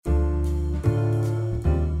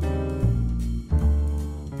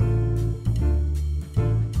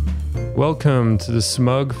Welcome to the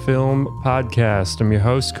Smug Film Podcast. I'm your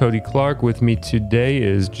host, Cody Clark. With me today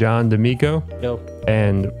is John D'Amico. Yo.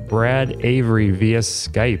 And Brad Avery via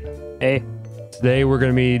Skype. Hey. Today we're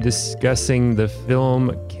going to be discussing the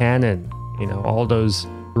film Cannon. You know, all those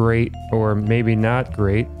great, or maybe not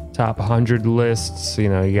great, top 100 lists. You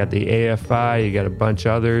know, you got the AFI, you got a bunch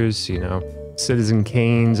others, you know. Citizen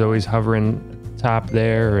Kane's always hovering top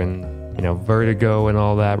there, and, you know, Vertigo and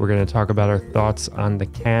all that. We're going to talk about our thoughts on the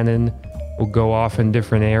Cannon. We'll go off in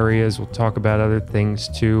different areas. We'll talk about other things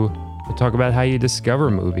too. We'll talk about how you discover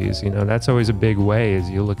movies. You know, that's always a big way as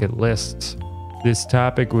you look at lists. This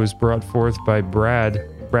topic was brought forth by Brad.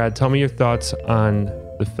 Brad, tell me your thoughts on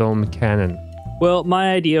the film Cannon. Well,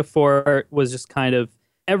 my idea for it was just kind of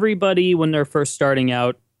everybody, when they're first starting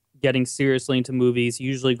out, getting seriously into movies,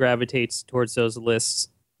 usually gravitates towards those lists.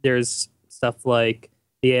 There's stuff like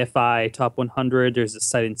the AFI Top 100. There's a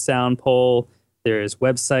Sight and Sound poll. There's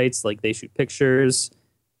websites like They Shoot Pictures.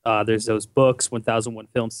 There's those books, 1001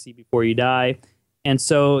 Films to See Before You Die. And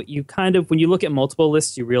so you kind of, when you look at multiple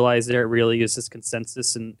lists, you realize there really is this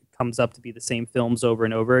consensus and it comes up to be the same films over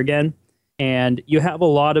and over again. And you have a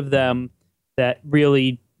lot of them that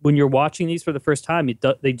really, when you're watching these for the first time,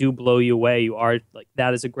 they do blow you away. You are like,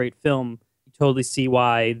 that is a great film. You totally see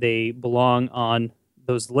why they belong on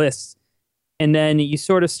those lists. And then you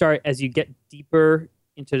sort of start, as you get deeper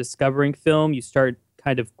into discovering film, you start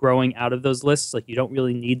kind of growing out of those lists. Like, you don't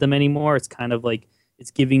really need them anymore. It's kind of like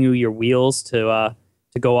it's giving you your wheels to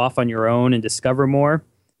go off on your own and discover more.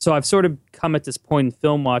 So I've sort of come at this point in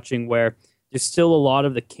film watching where there's still a lot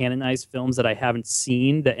of the canonized films that I haven't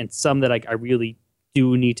seen, and some that I really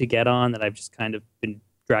do need to get on, that I've just kind of been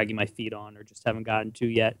dragging my feet on or just haven't gotten to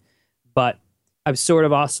yet. But I'm sort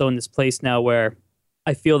of also in this place now where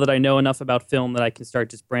I feel that I know enough about film that I can start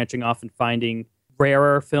just branching off and finding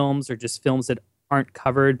rarer films or just films that aren't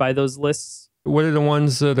covered by those lists. What are the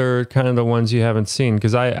ones that are kind of the ones you haven't seen?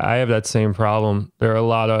 Because I have that same problem. There are a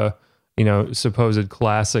lot of, you know, supposed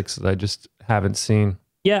classics that I just haven't seen.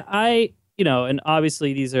 Yeah, and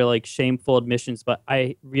obviously these are like shameful admissions, but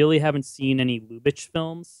I really haven't seen any Lubitsch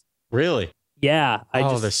films. Really? Yeah.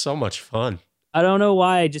 They're so much fun. I don't know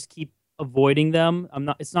why I just keep avoiding them.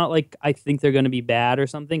 It's not like I think they're going to be bad or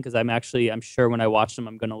something, because I'm sure when I watch them,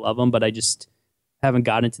 I'm going to love them, but I just haven't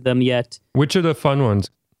gotten into them yet. Which are the fun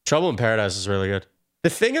ones? Trouble in Paradise is really good.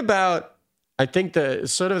 The thing about, I think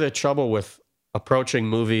the trouble with approaching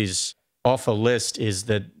movies off a list is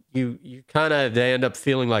that they end up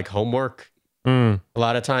feeling like homework. A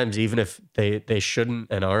lot of times, even if they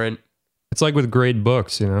shouldn't and aren't. It's like with great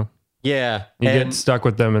books, you know? Yeah. You get stuck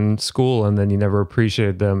with them in school and then you never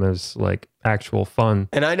appreciate them as like actual fun.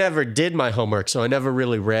 And I never did my homework, so I never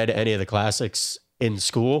really read any of the classics in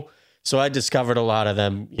school. So I discovered a lot of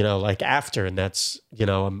them, you know, like after, and that's, you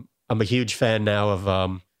know, I'm a huge fan now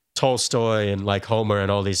of Tolstoy and like Homer and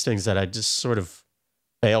all these things that I just sort of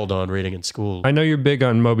failed on reading in school. I know you're big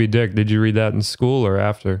on Moby Dick. Did you read that in school or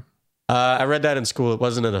after? I read that in school. It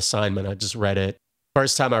wasn't an assignment. I just read it.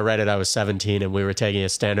 First time I read it, I was 17 and we were taking a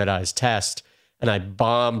standardized test, and I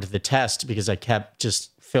bombed the test because I kept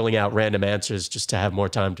just filling out random answers just to have more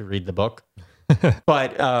time to read the book.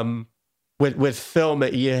 But with film,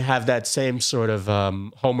 you have that same sort of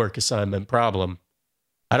homework assignment problem.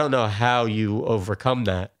 I don't know how you overcome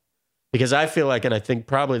that, because I feel like, and I think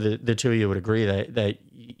probably the two of you would agree, that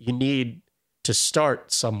you need to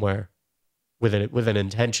start somewhere with an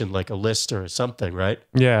intention, like a list or something, right?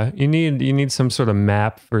 Yeah, you need some sort of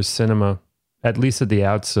map for cinema, at least at the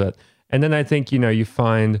outset. And then I think, you know, you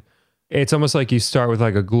find it's almost like you start with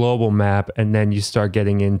like a global map, and then you start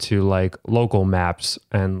getting into like local maps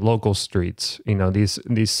and local streets, you know, these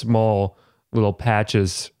small little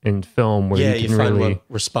patches in film where you can find really what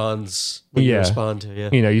responds, what you respond to. Yeah.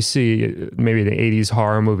 You know, you see maybe the 80s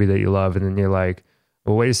horror movie that you love, and then you're like,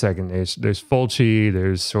 well, wait a second, there's Fulci,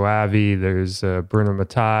 there's Soavi, there's Bruno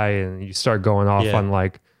Mattei, and you start going off on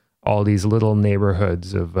like all these little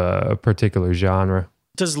neighborhoods of a particular genre.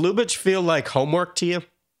 Does Lubitsch feel like homework to you?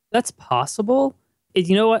 That's possible.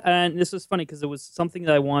 You know what? And this was funny because it was something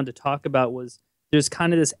that I wanted to talk about. Was there's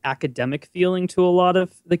kind of this academic feeling to a lot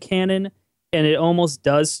of the canon, and it almost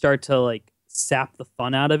does start to like sap the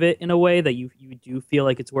fun out of it in a way that you do feel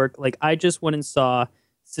like it's work. Like, I just went and saw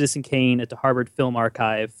Citizen Kane at the Harvard Film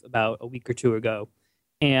Archive about a week or two ago,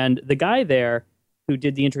 and the guy there who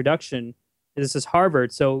did the introduction, this is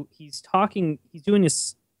Harvard, so he's doing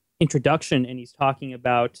this introduction, and he's talking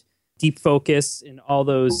about deep focus and all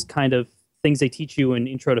those kind of things they teach you in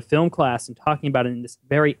intro to film class, and talking about it in this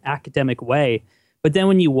very academic way. But then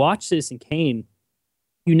when you watch Citizen Kane,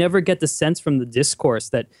 you never get the sense from the discourse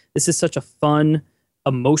that this is such a fun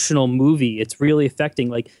emotional movie. It's really affecting.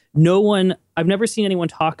 Like I've never seen anyone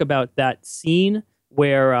talk about that scene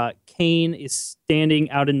where Kane is standing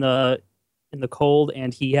out in the cold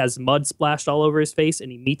and he has mud splashed all over his face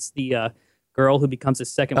and he meets the girl who becomes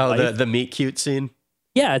his second wife. Oh, the meet cute scene.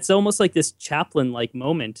 Yeah, it's almost like this Chaplin-like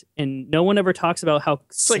moment, and no one ever talks about how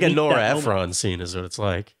it's like a Nora Ephron scene is what it's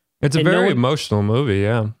like. It's a very emotional movie,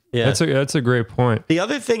 yeah. Yeah. That's a great point. The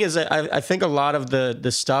other thing is that I think a lot of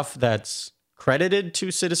the stuff that's credited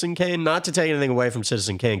to Citizen Kane, not to take anything away from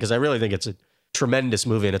Citizen Kane, because I really think it's a tremendous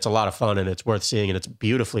movie and it's a lot of fun and it's worth seeing and it's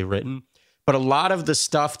beautifully written. But a lot of the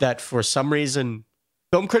stuff that for some reason,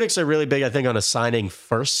 film critics are really big, I think, on assigning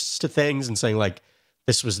firsts to things and saying like,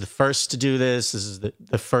 this was the first to do this. This is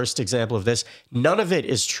the first example of this. None of it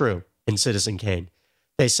is true in Citizen Kane.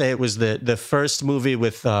 They say it was the first movie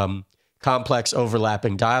with complex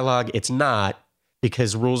overlapping dialogue. It's not,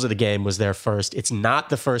 because Rules of the Game was there first. It's not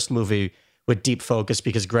the first movie with deep focus,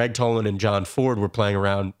 because Greg Toland and John Ford were playing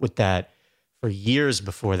around with that for years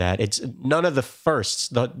before that. It's none of the firsts.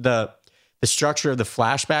 The structure of the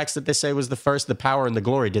flashbacks that they say was the first. The Power and the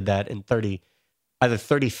Glory did that in either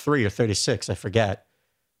 33 or 36, I forget.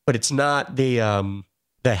 But it's not the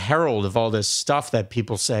herald of all this stuff that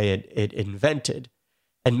people say it invented.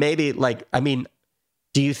 And maybe, like, I mean,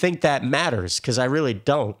 do you think that matters? Because I really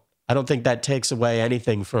don't. I don't think that takes away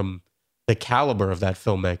anything from the caliber of that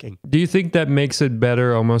filmmaking. Do you think that makes it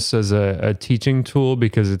better almost as a teaching tool,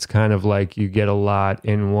 because it's kind of like you get a lot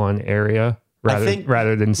in one area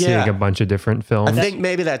rather than seeing a bunch of different films? I think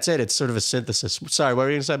maybe that's it. It's sort of a synthesis. Sorry, what were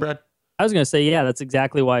you going to say, Brad? I was going to say, yeah, that's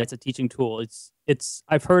exactly why it's a teaching tool.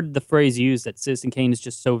 I've heard the phrase used that Citizen Kane is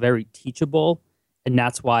just so very teachable, and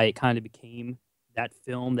that's why it kind of became that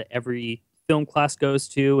film that every film class goes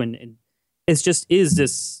to, and it's just is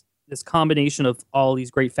this combination of all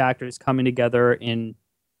these great factors coming together and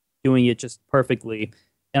doing it just perfectly.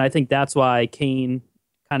 And I think that's why Kane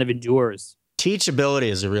kind of endures. Teachability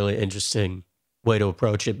is a really interesting way to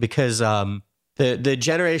approach it, because the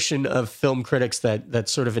generation of film critics that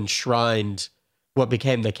sort of enshrined what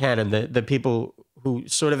became the canon, the people who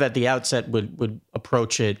sort of at the outset would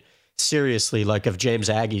approach it seriously, like of James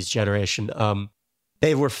Aggie's generation,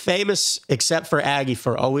 they were famous, except for Aggie,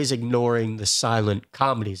 for always ignoring the silent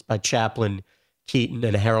comedies by Chaplin, Keaton,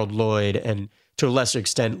 and Harold Lloyd, and to a lesser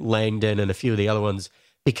extent Langdon and a few of the other ones,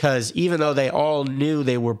 because even though they all knew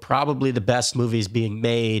they were probably the best movies being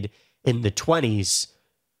made in the 20s,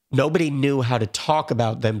 nobody knew how to talk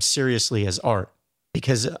about them seriously as art,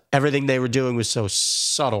 because everything they were doing was so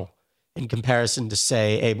subtle in comparison to,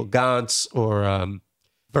 say, Abel Gance or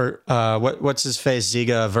what's his face,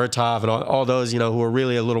 Ziga Vertov, and all those, who were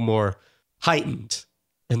really a little more heightened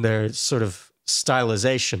in their sort of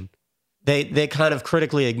stylization. They kind of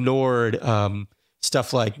critically ignored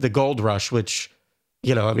stuff like the Gold Rush, which,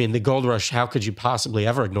 the Gold Rush, how could you possibly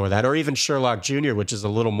ever ignore that? Or even Sherlock Jr., which is a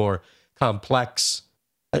little more complex.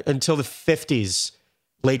 Until the 50s,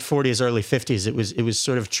 late 40s, early 50s, it was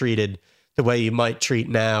sort of treated the way you might treat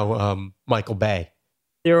now Michael Bay.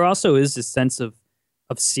 There also is this sense of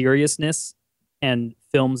seriousness, and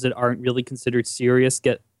films that aren't really considered serious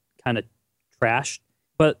get kind of trashed.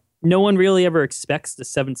 But no one really ever expects The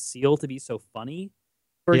Seventh Seal to be so funny,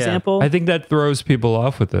 for example. I think that throws people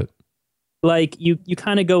off with it. Like, you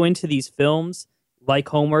kind of go into these films like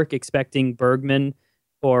Homework expecting Bergman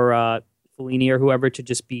or Fellini or whoever to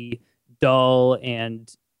just be dull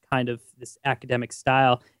and kind of this academic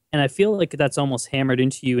style. And I feel like that's almost hammered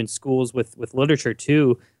into you in schools with literature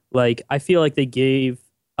too. Like, I feel like they gave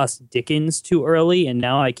us Dickens too early, and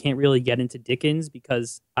now I can't really get into Dickens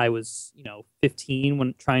because I was, 15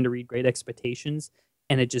 when trying to read Great Expectations,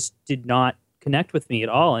 and it just did not connect with me at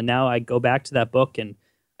all. And now I go back to that book and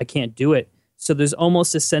I can't do it. So there's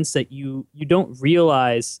almost a sense that you don't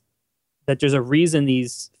realize that there's a reason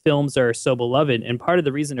these films are so beloved, and part of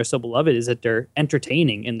the reason they're so beloved is that they're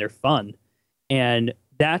entertaining and they're fun. And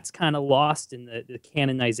that's kind of lost in the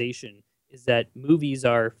canonization, is that movies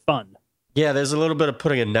are fun. Yeah, there's a little bit of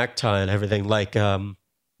putting a necktie on everything. Like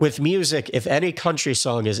with music, if any country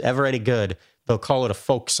song is ever any good, they'll call it a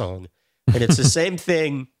folk song. And it's the same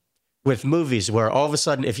thing with movies, where all of a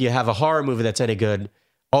sudden, if you have a horror movie that's any good,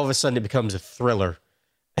 all of a sudden it becomes a thriller.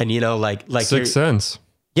 And, like Sixth Sense.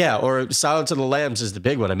 Yeah, or Silence of the Lambs is the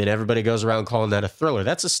big one. I mean, everybody goes around calling that a thriller.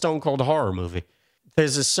 That's a stone cold horror movie.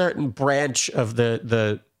 There's a certain branch of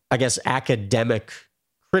the I guess, academic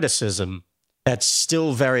criticism that's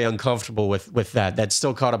still very uncomfortable with that. That's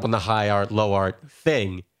still caught up on the high art, low art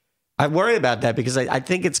thing. I worry about that because I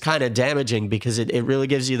think it's kind of damaging, because it really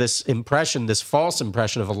gives you this impression, this false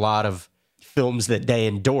impression of a lot of films that they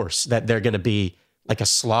endorse, that they're going to be like a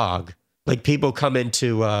slog. Like people come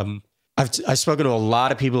into, I've spoken to a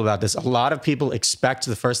lot of people about this. A lot of people expect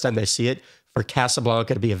the first time they see it for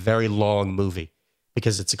Casablanca to be a very long movie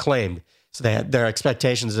because it's acclaimed. So their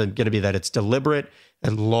expectations are going to be that it's deliberate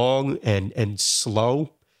and long and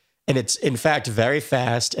slow. And it's, in fact, very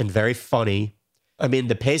fast and very funny. I mean,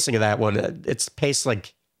 the pacing of that one, it's paced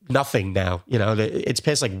like nothing now. You know, it's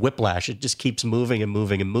paced like Whiplash. It just keeps moving and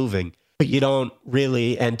moving and moving. But you don't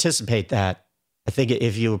really anticipate that. I think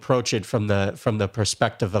if you approach it from the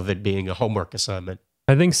perspective of it being a homework assignment.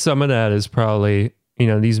 I think some of that is probably,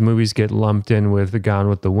 these movies get lumped in with Gone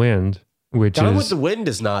with the Wind, which Gone with the Wind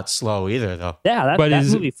is not slow either, though. Yeah, that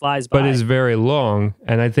movie flies by. But is very long.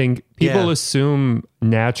 And I think people assume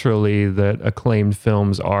naturally that acclaimed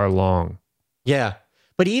films are long. Yeah.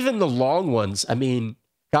 But even the long ones, I mean,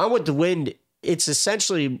 Gone with the Wind, it's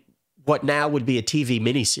essentially what now would be a TV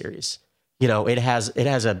miniseries. It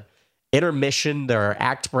has a intermission. There are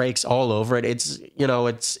act breaks all over it.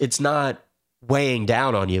 It's not weighing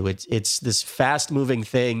down on you. It's this fast moving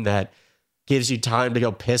thing that gives you time to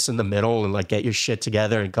go piss in the middle and like get your shit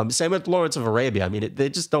together and come. Same with Lawrence of Arabia. I mean, they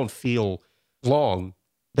just don't feel long.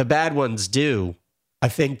 The bad ones do. I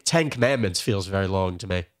think 10 Commandments feels very long to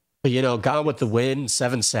me. But Gone with the Wind,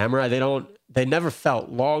 Seven Samurai, they never felt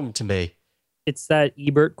long to me. It's that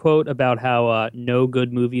Ebert quote about how no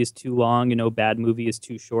good movie is too long and no bad movie is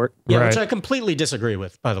too short. Yeah, Right. which I completely disagree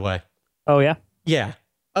with, by the way. Oh, yeah? Yeah.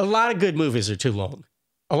 A lot of good movies are too long.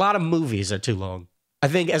 A lot of movies are too long. I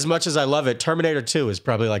think as much as I love it, Terminator 2 is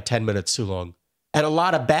probably like 10 minutes too long. And a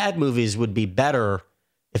lot of bad movies would be better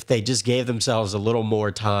if they just gave themselves a little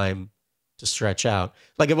more time to stretch out.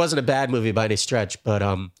 Like it wasn't a bad movie by any stretch, but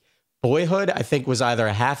Boyhood, I think, was either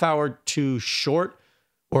a half hour too short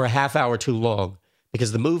or a half hour too long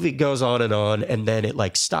because the movie goes on and then it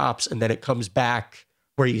like stops and then it comes back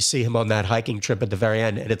where you see him on that hiking trip at the very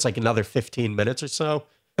end and it's like another 15 minutes or so.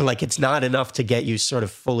 And like it's not enough to get you sort of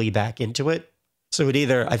fully back into it. So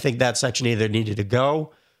I think that section either needed to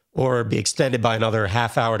go or be extended by another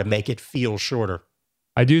half hour to make it feel shorter.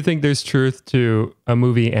 I do think there's truth to a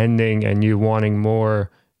movie ending and you wanting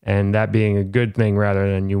more and that being a good thing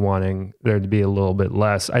rather than you wanting there to be a little bit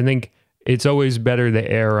less. I think it's always better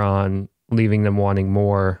to err on leaving them wanting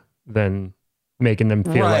more than making them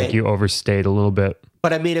feel like you overstayed a little bit.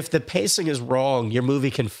 But I mean, if the pacing is wrong, your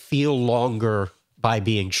movie can feel longer by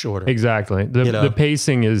being shorter. Exactly. The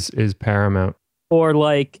pacing is paramount. Or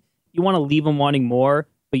like you want to leave them wanting more,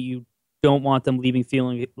 but you don't want them leaving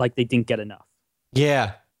feeling like they didn't get enough.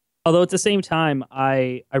 Yeah. Although at the same time,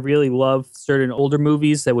 I really love certain older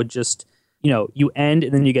movies that would just, you end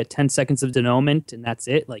and then you get 10 seconds of denouement and that's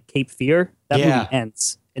it. Like Cape Fear, that movie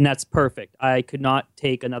ends and that's perfect. I could not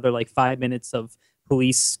take another like 5 minutes of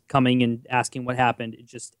police coming and asking what happened. It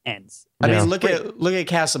just ends. I mean, look at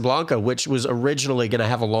Casablanca, which was originally going to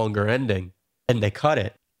have a longer ending and they cut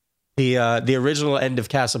it. The original end of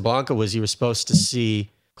Casablanca was you were supposed to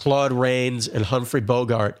see Claude Rains and Humphrey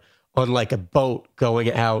Bogart on like a boat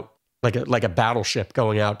going out, like a battleship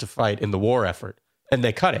going out to fight in the war effort. And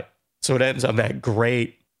they cut it. So it ends on that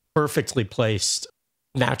great, perfectly placed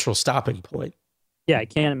natural stopping point. Yeah, I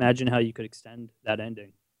can't imagine how you could extend that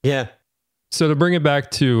ending. Yeah. So to bring it back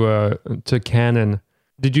to canon,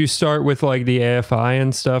 did you start with like the AFI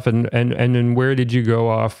and stuff? And then where did you go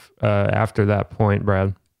off after that point,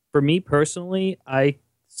 Brad? For me personally, I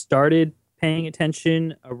started paying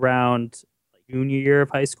attention around junior year of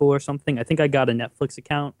high school or something. I think I got a Netflix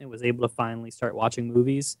account and was able to finally start watching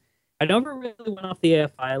movies. I never really went off the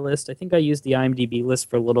AFI list. I think I used the IMDb list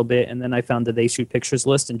for a little bit, and then I found the They Shoot Pictures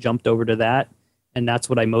list and jumped over to that. And that's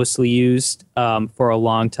what I mostly used for a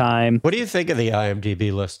long time. What do you think of the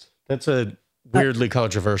IMDb list? That's a weirdly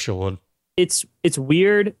controversial one. It's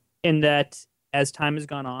weird in that as time has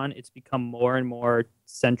gone on, it's become more and more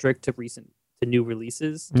centric to new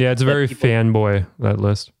releases. Yeah, it's very fanboy, that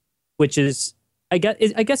list. Which is, I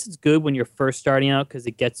guess it's good when you're first starting out because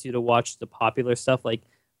it gets you to watch the popular stuff. Like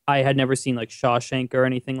I had never seen like Shawshank or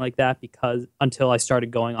anything like that until I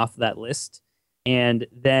started going off of that list. And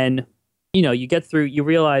then, you get through, you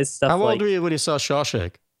realize stuff. How old were you when you saw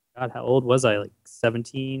Shawshank? God, how old was I? Like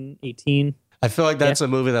 17, 18? I feel like that's a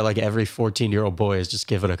movie that like every 14-year-old boy is just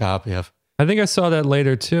given a copy of. I think I saw that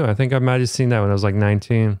later too. I think I might have seen that when I was like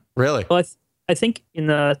 19. Really? Well, I think in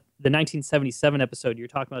the 1977 episode, you're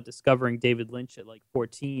talking about discovering David Lynch at like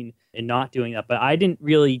 14 and not doing that. But I didn't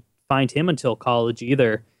really find him until college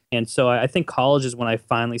either. And so I think college is when I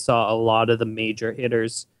finally saw a lot of the major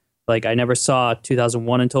hitters. Like I never saw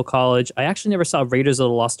 2001 until college. I actually never saw Raiders of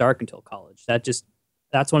the Lost Ark until college.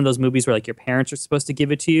 That's one of those movies where like your parents are supposed to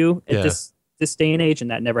give it to you at this this day and age, and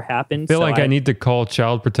that never happened. I feel like I need to call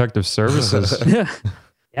Child Protective Services.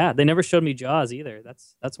 Yeah, they never showed me Jaws either.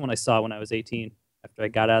 That's when I saw when I was 18 after I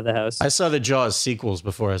got out of the house. I saw the Jaws sequels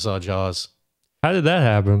before I saw Jaws How did that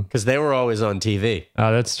happen? because they were always on TV.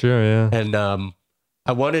 Oh, that's true. Yeah. And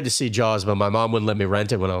I wanted to see Jaws, but my mom wouldn't let me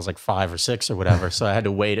rent it when I was like 5 or 6 or whatever. So I had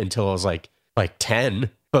to wait until I was like 10.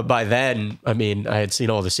 But by then, I mean, I had seen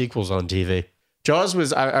all the sequels on TV. Jaws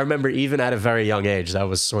was, I remember even at a very young age, that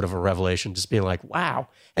was sort of a revelation, just being like, wow.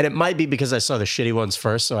 And it might be because I saw the shitty ones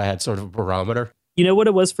first, so I had sort of a barometer. You know what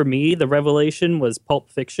it was for me? The revelation was Pulp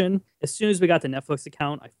Fiction. As soon as we got the Netflix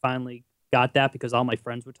account, I finally got that because all my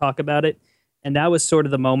friends would talk about it. And that was sort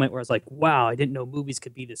of the moment where I was like, wow, I didn't know movies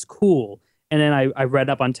could be this cool. And then I read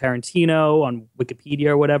up on Tarantino on Wikipedia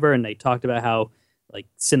or whatever, and they talked about how like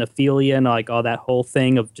cinephilia and like all that whole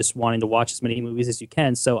thing of just wanting to watch as many movies as you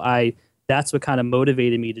can. So that's what kind of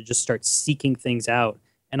motivated me to just start seeking things out.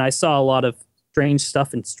 And I saw a lot of strange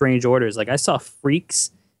stuff in strange orders. Like I saw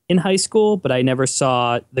Freaks in high school, but I never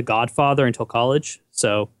saw The Godfather until college.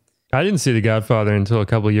 So I didn't see The Godfather until a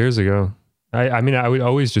couple of years ago. I mean, I would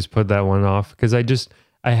always just put that one off because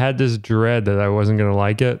I had this dread that I wasn't going to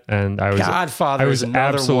like it. And Godfather I was is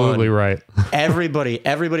another absolutely one. right.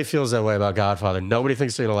 Everybody feels that way about Godfather. Nobody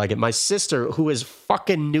thinks they're going to like it. My sister, who is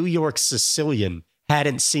fucking New York Sicilian,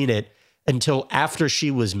 hadn't seen it until after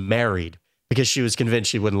she was married because she was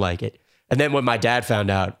convinced she wouldn't like it. And then when my dad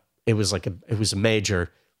found out, it was a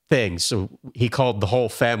major thing. So he called the whole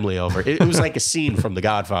family over. It was like a scene from The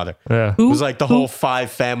Godfather. Yeah. It was like the whole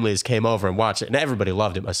 5 families came over and watched it, and everybody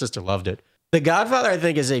loved it. My sister loved it. The Godfather, I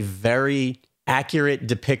think, is a very accurate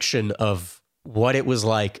depiction of what it was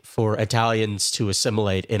like for Italians to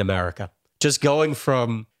assimilate in America. Just going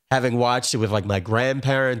from having watched it with like my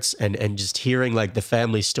grandparents and just hearing like the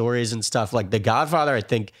family stories and stuff, like The Godfather, I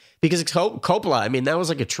think, because Coppola, I mean, that was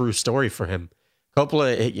like a true story for him.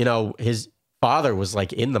 Coppola, you know, his father was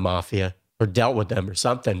like in the mafia or dealt with them or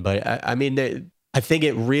something. But I mean, I think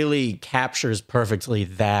it really captures perfectly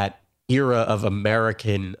that era of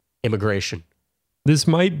American immigration. This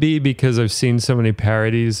might be because I've seen so many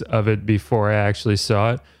parodies of it before I actually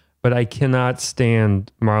saw it, but I cannot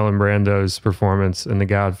stand Marlon Brando's performance in The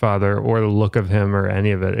Godfather or the look of him or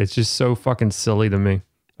any of it. It's just so fucking silly to me.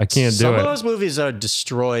 I can't do it. Some of those movies are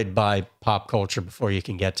destroyed by pop culture before you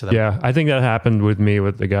can get to them. Yeah, I think that happened with me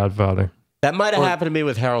with The Godfather. That might have happened to me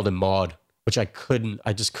with Harold and Maude, which I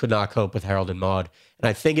just could not cope with Harold and Maude. And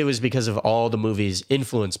I think it was because of all the movies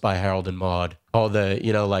influenced by Harold and Maude, all the,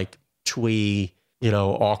 you know, like twee, you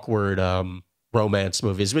know, awkward romance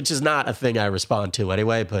movies, which is not a thing I respond to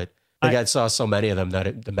anyway, but I saw so many of them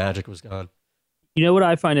that the magic was gone. You know what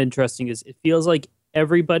I find interesting is it feels like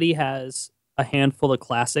everybody has a handful of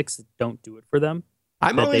classics that don't do it for them.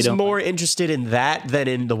 I'm always more interested in that than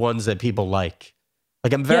in the ones that people like.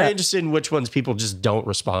 Like, I'm very interested in which ones people just don't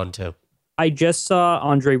respond to. I just saw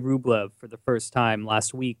Andrei Rublev for the first time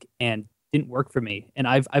last week and didn't work for me. And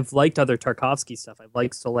I've liked other Tarkovsky stuff. I've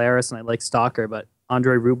liked Solaris and I like Stalker, but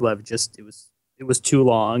Andrei Rublev just it was too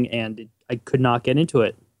long and I could not get into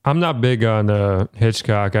it. I'm not big on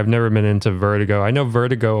Hitchcock. I've never been into Vertigo. I know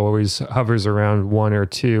Vertigo always hovers around 1 or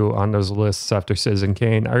 2 on those lists after Citizen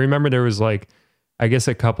Kane. I remember there was like, I guess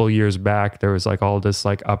a couple years back, there was like all this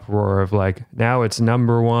like uproar of like, now it's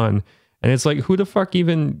number 1. And it's like, who the fuck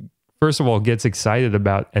even, first of all, gets excited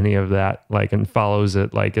about any of that, like, and follows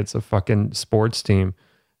it like it's a fucking sports team.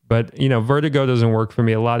 But, you know, Vertigo doesn't work for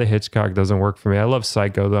me. A lot of Hitchcock doesn't work for me. I love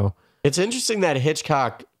Psycho though. It's interesting that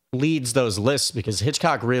Hitchcock leads those lists because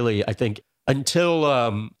Hitchcock really, I think, until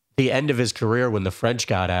the end of his career when the French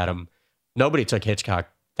got at him, nobody took Hitchcock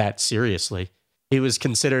that seriously. He was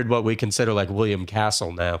considered what we consider like William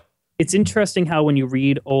Castle now. It's interesting how when you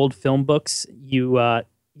read old film books, you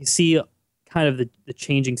see kind of the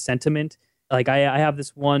changing sentiment. Like I have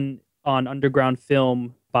this one on underground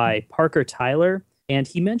film by Parker Tyler, and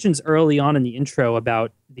he mentions early on in the intro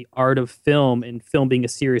about the art of film and film being a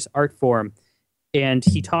serious art form. And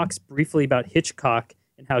he talks briefly about Hitchcock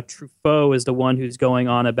and how Truffaut is the one who's going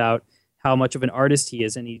on about how much of an artist he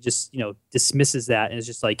is. And he just, dismisses that. And it's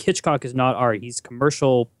just like, Hitchcock is not art. He's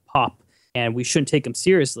commercial pop and we shouldn't take him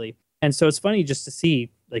seriously. And so it's funny just to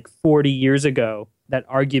see like 40 years ago, that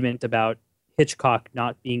argument about Hitchcock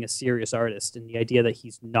not being a serious artist and the idea that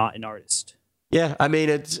he's not an artist. Yeah. I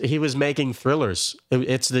mean, he was making thrillers.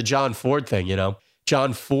 It's the John Ford thing,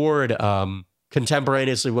 John Ford,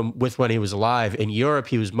 contemporaneously with when he was alive, in Europe,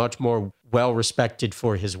 he was much more well-respected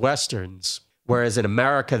for his Westerns, whereas in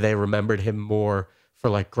America, they remembered him more for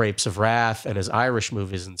like Grapes of Wrath and his Irish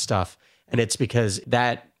movies and stuff. And it's because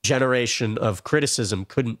that generation of criticism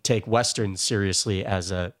couldn't take Westerns seriously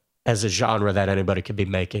as a as a genre that anybody could be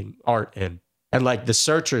making art in. And like The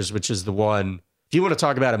Searchers, which is the one, if you want to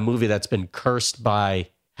talk about a movie that's been cursed by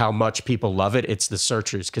how much people love it, it's The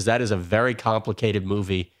Searchers, because that is a very complicated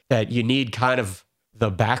movie that you need kind of the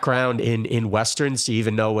background in Westerns to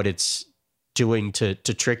even know what it's doing to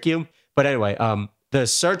trick you. But anyway, The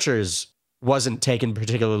Searchers wasn't taken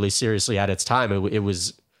particularly seriously at its time. It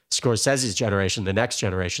was Scorsese's generation, the next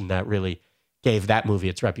generation, that really gave that movie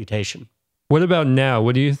its reputation. What about now?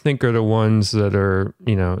 What do you think are the ones that are,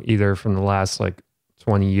 either from the last like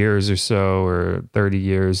 20 years or so or 30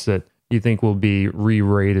 years that you think will be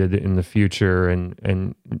re-rated in the future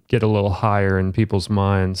and get a little higher in people's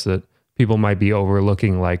minds that people might be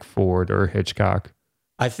overlooking, like Ford or Hitchcock?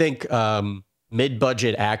 I think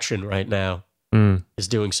mid-budget action right now is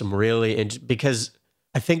doing some really because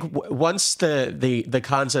I think once the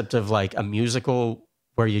concept of like a musical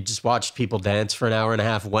where you just watched people dance for an hour and a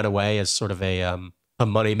half went away as sort of a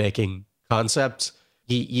money-making concept,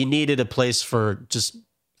 you needed a place for just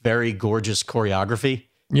very gorgeous choreography.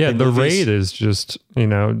 Yeah, The Raid is just,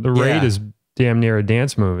 Raid is damn near a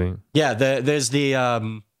dance movie. Yeah, there's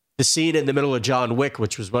the scene in the middle of John Wick,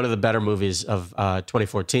 which was one of the better movies of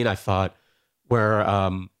 2014, I thought, where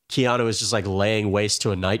Keanu is just like laying waste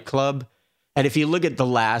to a nightclub. And if you look at the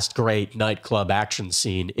last great nightclub action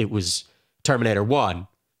scene, it was Terminator 1.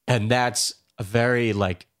 And that's a very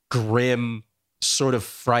like grim, sort of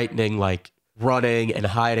frightening, like running and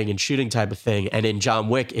hiding and shooting type of thing. And in John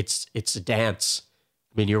Wick, it's a dance.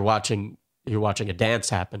 I mean, you're watching a dance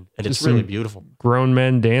happen, and it's really beautiful. Grown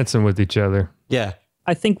men dancing with each other. Yeah.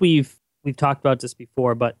 I think we've talked about this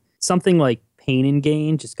before, but something like Pain and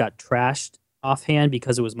Gain just got trashed offhand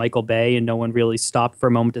because it was Michael Bay, and no one really stopped for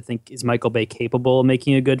a moment to think, is Michael Bay capable of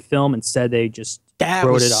making a good film? Instead, they just wrote it off. That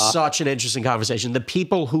was such an interesting conversation. The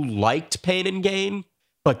people who liked Pain and Gain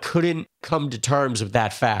but couldn't come to terms with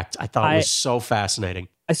that fact, I thought was so fascinating.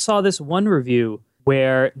 I saw this one review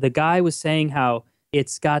where the guy was saying how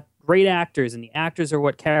it's got great actors and the actors are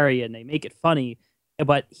what carry it and they make it funny.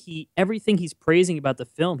 But everything he's praising about the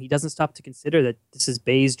film, he doesn't stop to consider that this is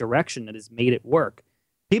Bay's direction that has made it work.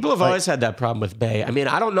 People have always had that problem with Bay. I mean,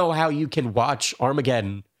 I don't know how you can watch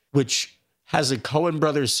Armageddon, which has a Coen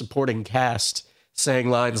Brothers supporting cast saying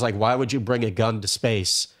lines like, "Why would you bring a gun to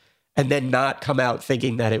space?" and then not come out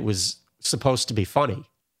thinking that it was supposed to be funny.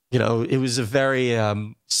 It was a very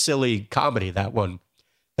silly comedy, that one,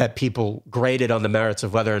 that people graded on the merits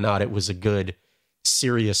of whether or not it was a good,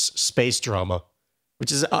 serious space drama,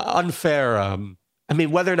 which is unfair. I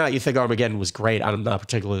mean, whether or not you think Armageddon was great, I'm not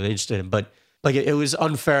particularly interested in, but like it was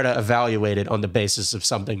unfair to evaluate it on the basis of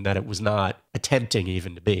something that it was not attempting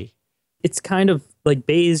even to be. It's kind of like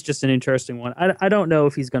Bay is just an interesting one. I don't know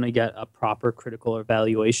if he's going to get a proper critical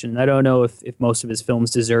evaluation. I don't know if most of his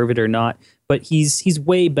films deserve it or not, but he's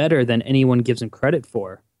way better than anyone gives him credit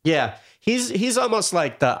for. Yeah, he's almost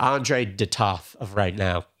like the Andre Detoff of right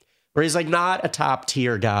now, where he's like not a top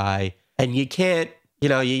tier guy, and you can't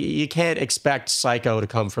you can't expect Psycho to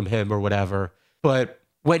come from him or whatever. But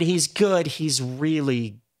when he's good, he's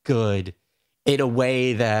really good in a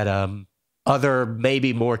way that other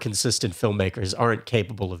maybe more consistent filmmakers aren't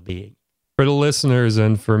capable of being. For the listeners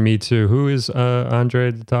and for me too, who is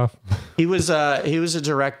Andre Detoff? He was a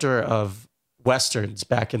director of Westerns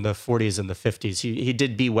back in the 40s and the 50s. He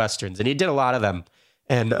did B Westerns, and he did a lot of them.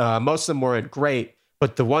 And most of them weren't great,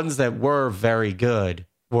 but the ones that were very good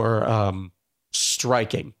were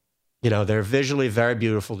striking. They're visually very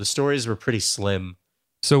beautiful. The stories were pretty slim.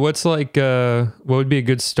 So what's like, what would be a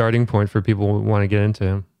good starting point for people who want to get into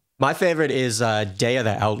him? My favorite is Day of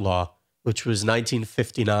the Outlaw, which was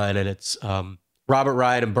 1959, and it's Robert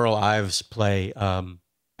Ryan and Burl Ives play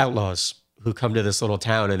outlaws who come to this little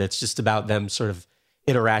town, and it's just about them sort of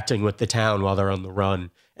interacting with the town while they're on the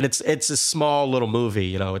run. And it's a small little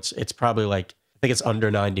movie, it's probably like, I think it's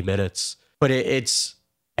under 90 minutes, but it's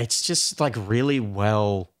just like really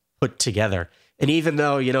well put together. And even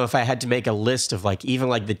though, if I had to make a list of like even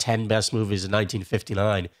like the 10 best movies in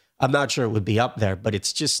 1959, I'm not sure it would be up there, but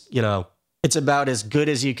it's just, it's about as good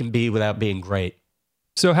as you can be without being great.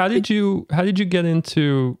 So how did you get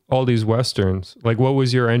into all these Westerns? Like, what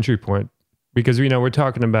was your entry point? Because, we're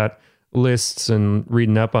talking about lists and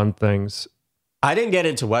reading up on things. I didn't get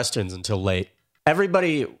into Westerns until late.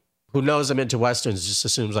 Everybody who knows I'm into Westerns just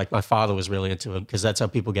assumes like my father was really into them, because that's how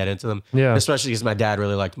people get into them. Yeah. Especially because my dad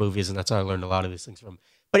really liked movies, and that's how I learned a lot of these things from.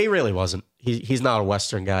 But he really wasn't. He's not a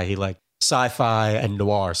Western guy. He liked sci-fi and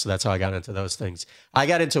noir, so that's how I got into those things. I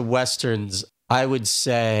got into Westerns, I would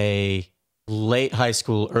say, late high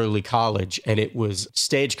school, early college, and it was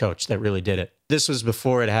Stagecoach that really did it. This was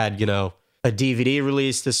before it had, a DVD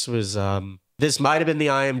release. This was This might have been the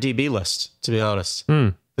IMDb list, to be honest.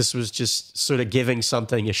 This was just sort of giving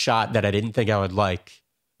something a shot that I didn't think I would like.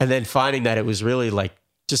 And then finding that it was really like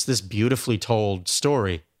just this beautifully told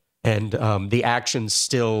story. And the action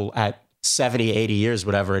still at 70, 80 years,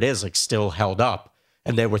 whatever it is, like still held up.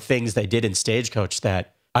 And there were things they did in Stagecoach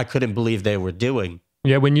that I couldn't believe they were doing.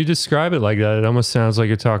 Yeah, when you describe it like that, it almost sounds like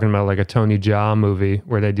you're talking about like a Tony Jaa movie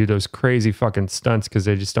where they do those crazy fucking stunts because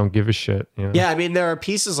they just don't give a shit. You know? Yeah, I mean, there are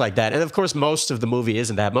pieces like that. And of course, most of the movie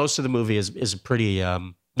isn't that. Most of the movie is a pretty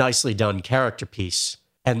nicely done character piece.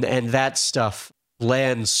 And that stuff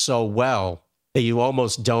lands so well that you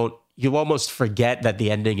almost forget that the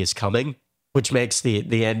ending is coming, which makes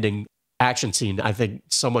the ending action scene, I think,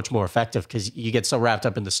 so much more effective because you get so wrapped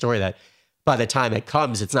up in the story that by the time it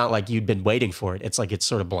comes, it's not like you'd been waiting for it. It's like it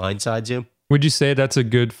sort of blindsides you. Would you say that's a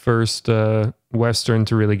good first Western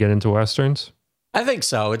to really get into Westerns? I think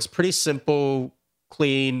so. It's pretty simple,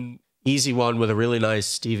 clean, easy one with a really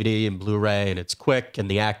nice DVD and Blu-ray, and it's quick, and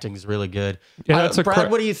the acting's really good. Yeah, Brad,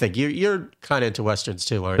 what do you think? You're kind of into Westerns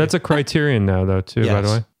too, aren't you? That's a Criterion now, though, too, by the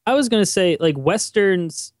way. I was going to say, like,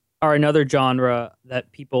 Westerns are another genre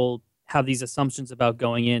that people have these assumptions about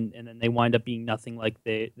going in, and then they wind up being nothing like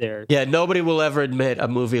they're. Yeah, nobody will ever admit a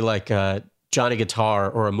movie like Johnny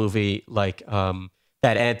Guitar or a movie like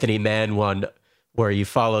that Anthony Mann one where you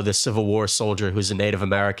follow the Civil War soldier who's a Native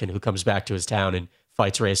American who comes back to his town and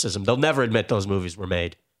fights racism. They'll never admit those movies were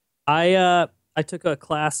made. I took a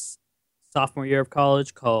class sophomore year of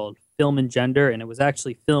college called Film and Gender, and it was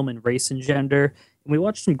actually Film and Race and Gender. And we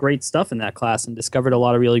watched some great stuff in that class and discovered a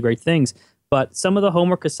lot of really great things. But some of the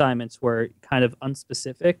homework assignments were kind of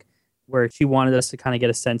unspecific, where she wanted us to kind of get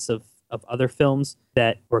a sense of other films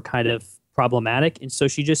that were kind of problematic. And so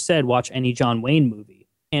she just said, watch any John Wayne movie.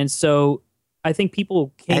 And so I think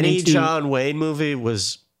people came Any John Wayne movie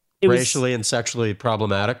was racially and sexually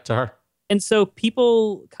problematic to her. And so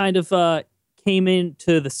people kind of came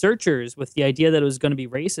into The Searchers with the idea that it was going to be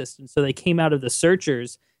racist. And so they came out of The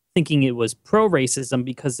Searchers thinking it was pro-racism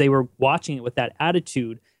because they were watching it with that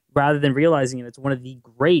attitude, rather than realizing it's one of the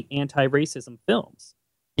great anti-racism films.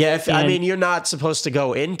 Yeah, I mean, you're not supposed to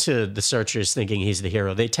go into The Searchers thinking he's the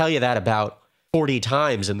hero. They tell you that about 40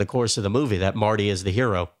 times in the course of the movie, that Marty is the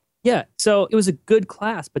hero. Yeah, so it was a good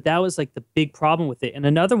class, but that was like the big problem with it. And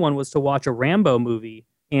another one was to watch a Rambo movie.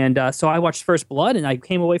 And so I watched First Blood, and I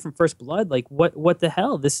came away from First Blood like, what the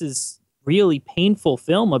hell? This is really painful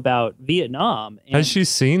film about Vietnam. And has she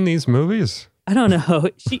seen these movies? I don't know.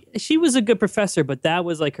 She was a good professor, but that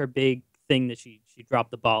was like her big thing that she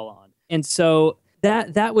dropped the ball on. And so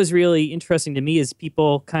that was really interesting to me, is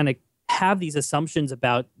people kind of have these assumptions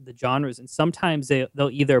about the genres, and sometimes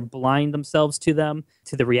they'll either blind themselves to them,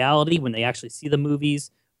 to the reality when they actually see the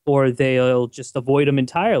movies, or they'll just avoid them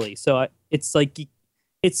entirely. So it's like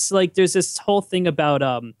there's this whole thing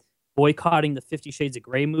about boycotting the 50 Shades of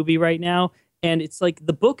Grey movie right now, and it's like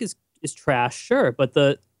the book is trash, sure, but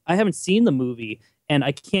I haven't seen the movie, and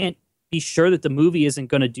I can't be sure that the movie isn't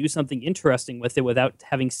going to do something interesting with it without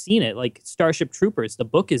having seen it. Like Starship Troopers, the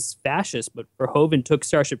book is fascist, but Verhoeven took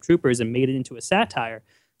Starship Troopers and made it into a satire.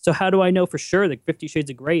 So how do I know for sure that 50 Shades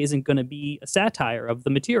of Grey isn't going to be a satire of the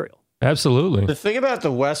material? Absolutely. The thing about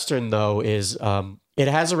the Western, though, is it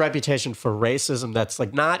has a reputation for racism that's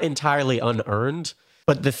like not entirely unearned.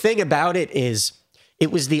 But the thing about it is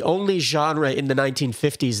it was the only genre in the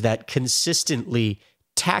 1950s that consistently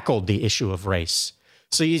tackled the issue of race.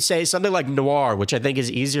 So you say something like noir, which I think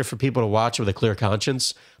is easier for people to watch with a clear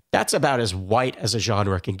conscience. That's about as white as a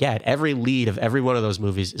genre can get. Every lead of every one of those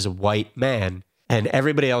movies is a white man, and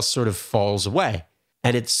everybody else sort of falls away.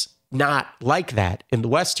 And it's not like that in the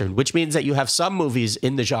Western, which means that you have some movies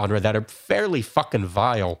in the genre that are fairly fucking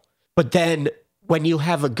vile. But then when you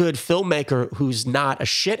have a good filmmaker who's not a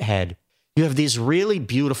shithead, you have these really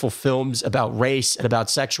beautiful films about race and about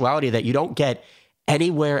sexuality that you don't get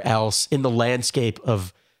anywhere else in the landscape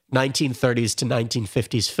of 1930s to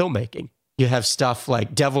 1950s filmmaking. You have stuff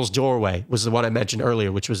like Devil's Doorway was the one I mentioned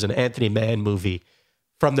earlier, which was an Anthony Mann movie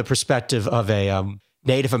from the perspective of a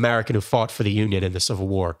Native American who fought for the Union in the Civil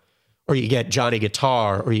War. Or you get Johnny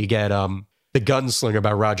Guitar, or you get The Gunslinger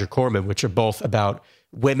by Roger Corman, which are both about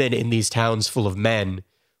women in these towns full of men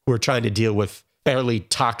who are trying to deal with fairly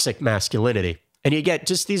toxic masculinity. And you get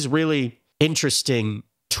just these really interesting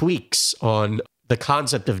tweaks on the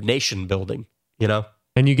concept of nation building, you know?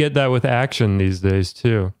 And you get that with action these days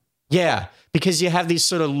too. Yeah, because you have these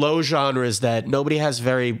sort of low genres that nobody has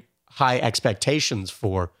very high expectations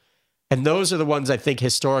for. And those are the ones I think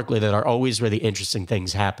historically that are always where the interesting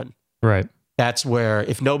things happen. Right. That's where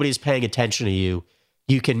if nobody's paying attention to you,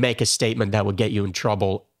 you can make a statement that would get you in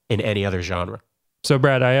trouble in any other genre. So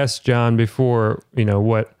Brad, I asked John before,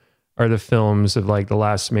 what are the films of like the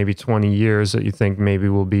last maybe 20 years that you think maybe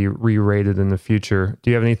will be re-rated in the future? Do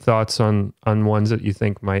you have any thoughts on ones that you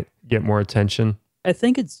think might get more attention? I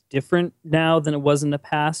think it's different now than it was in the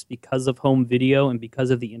past because of home video and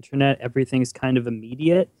because of the internet. Everything's kind of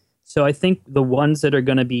immediate. So I think the ones that are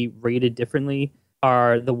going to be rated differently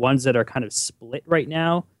are the ones that are kind of split right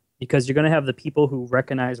now, because you're going to have the people who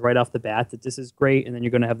recognize right off the bat that this is great, and then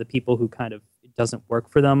you're going to have the people who kind of it doesn't work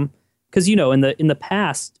for them. Because in the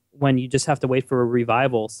past, when you just have to wait for a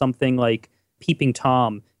revival, something like Peeping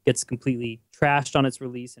Tom gets completely trashed on its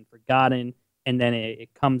release and forgotten, and then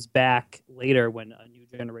it comes back later when a new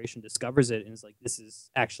generation discovers it and is like, this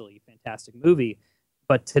is actually a fantastic movie.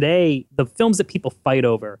 But today, the films that people fight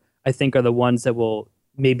over, I think, are the ones that will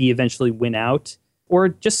maybe eventually win out, or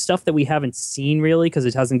just stuff that we haven't seen really because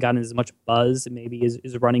it hasn't gotten as much buzz. It maybe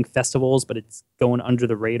is running festivals, but it's going under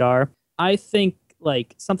the radar. I think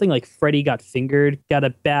like something like Freddy Got Fingered got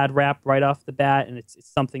a bad rap right off the bat, and it's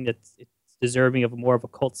something that's deserving of more of a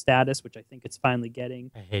cult status, which I think it's finally getting.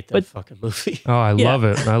 I hate that fucking movie. Oh, I love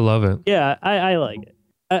it. I love it. Yeah, I like it.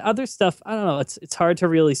 Other stuff, I don't know. It's hard to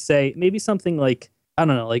really say. Maybe something like, I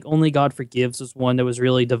don't know, like Only God Forgives was one that was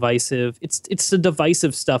really divisive. It's the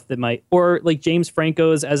divisive stuff that might, or like James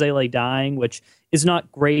Franco's As I Lay Dying, which is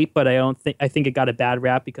not great, but I think it got a bad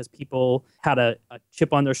rap because people had a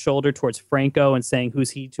chip on their shoulder towards Franco and saying, who's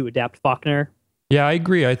he to adapt Faulkner? Yeah, I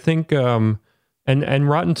agree. I think and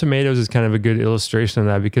Rotten Tomatoes is kind of a good illustration of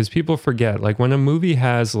that, because people forget, like when a movie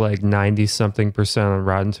has like 90 something percent on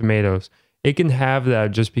Rotten Tomatoes, it can have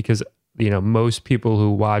that just because, most people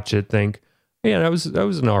who watch it think, yeah, that was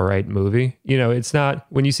an all right movie. It's not,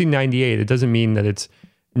 when you see 98, it doesn't mean that it's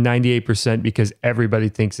 98% because everybody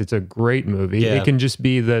thinks it's a great movie. Yeah. It can just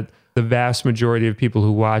be that the vast majority of people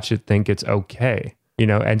who watch it think it's okay.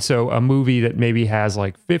 And so a movie that maybe has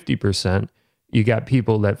like 50%, you got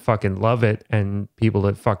people that fucking love it and people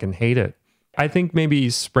that fucking hate it. I think maybe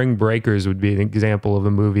Spring Breakers would be an example of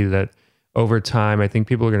a movie that over time, I think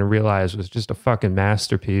people are going to realize was just a fucking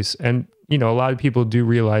masterpiece. And, a lot of people do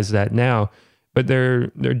realize that now, but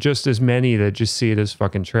there are just as many that just see it as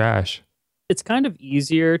fucking trash. It's kind of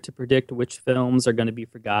easier to predict which films are going to be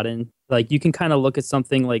forgotten. Like you can kind of look at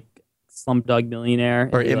something like Slumdog Millionaire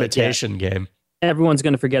Or Imitation Game. Everyone's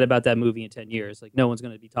going to forget about that movie in 10 years. Like no one's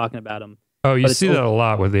going to be talking about them. Oh, you see that a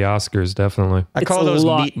lot with the Oscars, definitely. I call those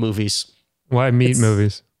meat movies. Why meat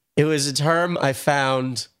movies? It was a term I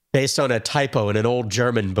found based on a typo in an old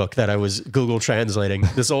German book that I was Google translating.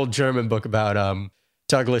 This old German book about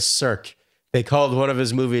Douglas Sirk. They called one of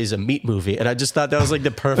his movies a meat movie. And I just thought that was like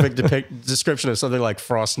the perfect description of something like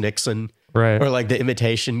Frost Nixon. Right. Or like The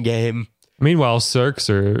Imitation Game. Meanwhile, Sirks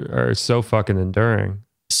are so fucking enduring.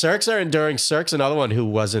 Sirks are enduring. Sirk's another one who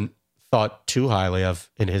wasn't thought too highly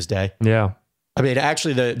of in his day. Yeah. I mean,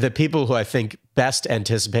 actually, the people who I think best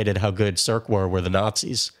anticipated how good Sirk were the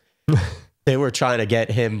Nazis. They were trying to get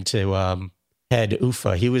him to head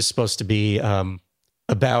UFA. He was supposed to be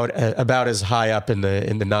about as high up in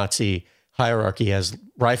the Nazi hierarchy as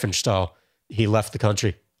Riefenstahl. He left the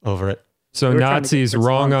country over it. So Nazis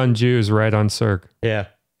wrong on Jews, right on Sirk. Yeah,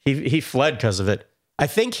 he fled because of it. I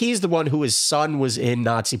think he's the one whose son was in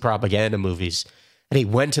Nazi propaganda movies, and he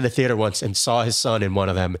went to the theater once and saw his son in one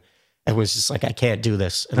of them, and was just like, I can't do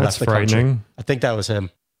this, and That's left the frightening. country. I think that was him.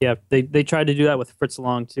 Yeah, they tried to do that with Fritz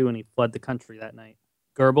Lang too, and he fled the country that night.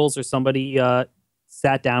 Goebbels or somebody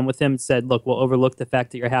sat down with him and said, look, we'll overlook the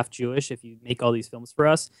fact that you're half Jewish if you make all these films for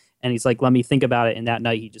us. And he's like, let me think about it. And that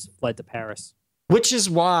night he just fled to Paris. Which is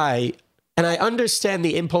why, and I understand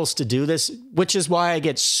the impulse to do this, which is why I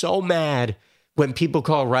get so mad when people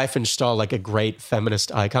call Riefenstahl like a great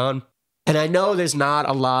feminist icon. And I know there's not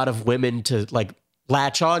a lot of women to like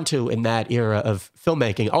latch onto in that era of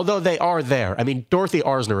filmmaking, although they are there. I mean, Dorothy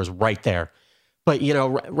Arzner is right there. But,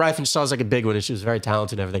 Riefenstahl's like a big one, and she was very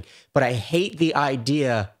talented and everything. But I hate the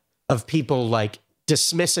idea of people like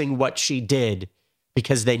dismissing what she did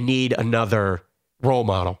because they need another role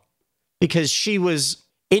model. Because she was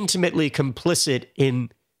intimately complicit in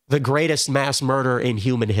the greatest mass murder in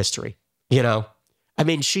human history. I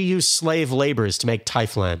mean, she used slave laborers to make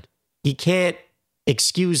Typhland. You can't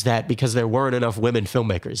excuse that because there weren't enough women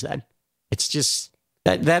filmmakers then. It's just...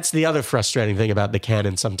 That's the other frustrating thing about the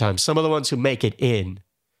canon sometimes. Some of the ones who make it in,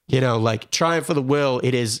 like Triumph of the Will,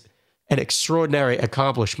 it is an extraordinary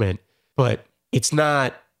accomplishment, but it's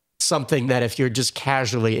not something that if you're just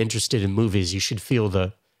casually interested in movies, you should feel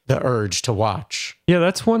the urge to watch. Yeah,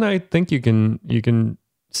 that's one I think you can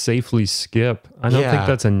safely skip. I don't think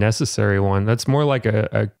that's a necessary one. That's more like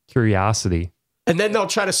a curiosity. And then they'll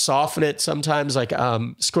try to soften it sometimes. Like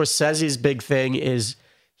Scorsese's big thing is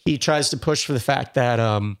he tries to push for the fact that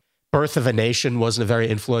Birth of a Nation wasn't a very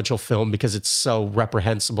influential film because it's so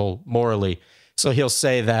reprehensible morally. So he'll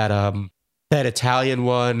say that that Italian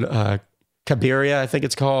one, Cabiria, I think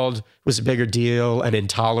it's called, was a bigger deal, and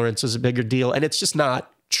Intolerance was a bigger deal. And it's just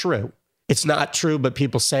not true. It's not true, but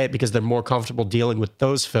people say it because they're more comfortable dealing with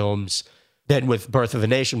those films than with Birth of a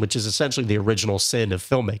Nation, which is essentially the original sin of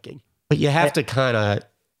filmmaking. But you have to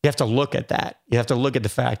you have to look at that. You have to look at the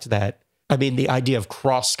fact that, I mean, the idea of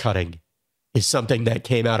cross-cutting is something that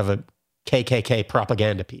came out of a KKK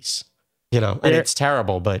propaganda piece, you know, and it's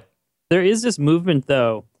terrible, but. There is this movement,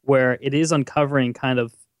 though, where it is uncovering kind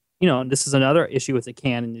of, you know, and this is another issue with the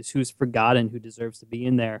canon, is who's forgotten, who deserves to be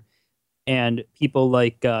in there. And people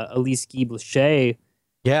like Elise Guy Blaché,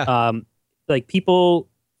 like people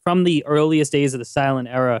from the earliest days of the silent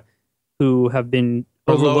era who have been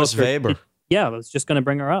overlooked. Lois Weber. I was just going to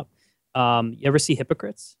bring her up. You ever see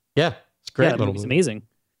Hypocrites? Yeah, it's great. Yeah, it's amazing.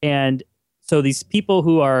 And so these people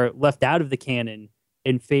who are left out of the canon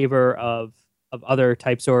in favor of other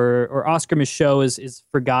types, or Oscar Micheaux is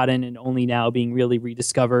forgotten and only now being really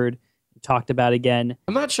rediscovered and talked about again.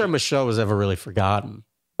 I'm not sure Micheaux was ever really forgotten.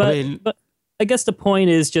 But I guess the point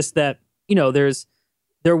is just that, you know,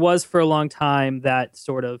 there was for a long time that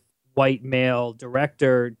sort of white male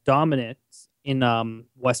director dominance in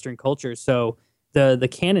Western culture. So the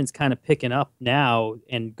canon's kind of picking up now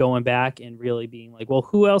and going back and really being like, well,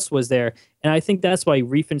 who else was there? And I think that's why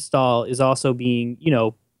Riefenstahl is also being, you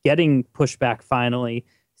know, getting pushback finally,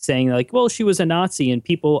 saying like, well, she was a Nazi. And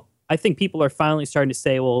I think people are finally starting to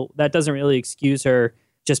say, well, that doesn't really excuse her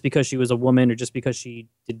just because she was a woman or just because she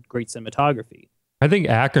did great cinematography. I think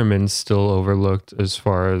Ackerman's still overlooked as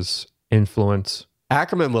far as influence.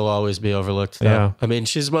 Ackerman will always be overlooked, though. Yeah. I mean,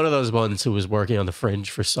 she's one of those ones who was working on the fringe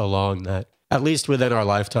for so long that, at least within our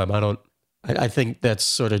lifetime, I think that's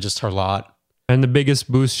sort of just her lot. And the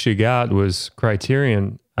biggest boost she got was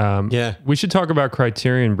Criterion. We should talk about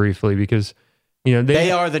Criterion briefly because, you know,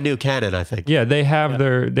 they are the new canon, I think. Yeah, they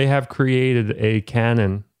have created a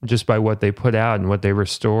canon just by what they put out and what they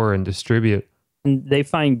restore and distribute. And they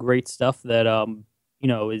find great stuff that you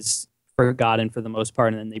know, is forgotten for the most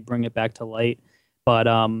part, and then they bring it back to light. But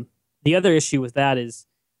the other issue with that is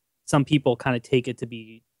some people kind of take it to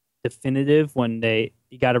be definitive when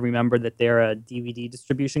you got to remember that they're a DVD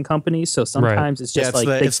distribution company. So sometimes it's just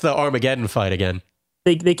it's the Armageddon fight again.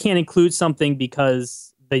 They can't include something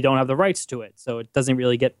because they don't have the rights to it. So it doesn't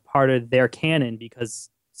really get part of their canon because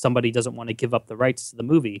somebody doesn't want to give up the rights to the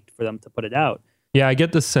movie for them to put it out. Yeah, I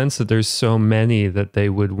get the sense that there's so many that they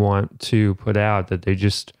would want to put out that they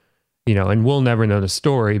just, you know, and we'll never know the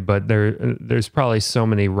story, but there's probably so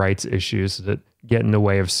many rights issues that get in the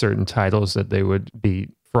way of certain titles that they would be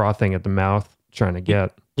frothing at the mouth trying to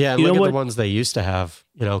get. Yeah, and look at the ones they used to have.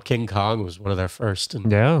 You know, King Kong was one of their first.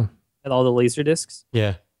 And yeah. And all the laser discs.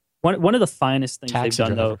 Yeah. One of the finest things they've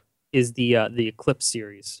done, though, is the Eclipse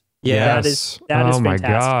series. Yeah, that is oh my fantastic.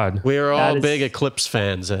 God. We are all big Eclipse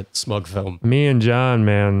fans at Smug Film. Me and John,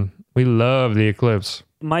 man, we love the Eclipse.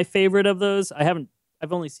 My favorite of those, I've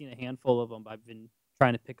only seen a handful of them. I've been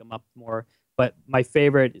trying to pick them up more, but my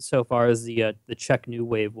favorite so far is the Czech New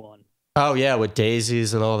Wave one. Oh yeah, with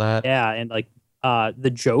daisies and all that. Yeah, and like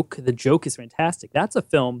the joke is fantastic. That's a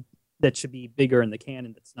film that should be bigger in the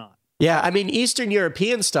canon. That's not. Yeah, I mean, Eastern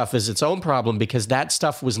European stuff is its own problem because that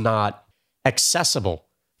stuff was not accessible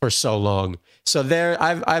for so long. So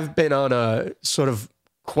I've been on a sort of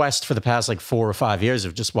quest for the past like 4 or 5 years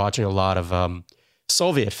of just watching a lot of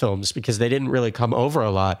Soviet films because they didn't really come over a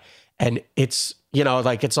lot. And it's, you know,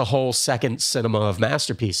 like it's a whole second cinema of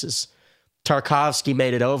masterpieces. Tarkovsky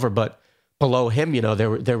made it over, but below him, you know,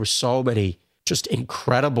 there were so many just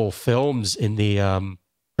incredible films in the,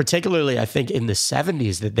 particularly I think in the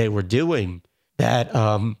 70s that they were doing that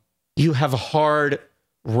you have a hard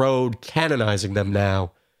road canonizing them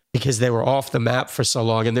now because they were off the map for so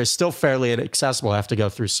long and they're still fairly inaccessible. I have to go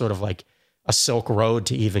through sort of like a Silk Road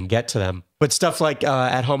to even get to them. But stuff like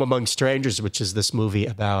At Home Among Strangers, which is this movie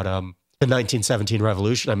about the 1917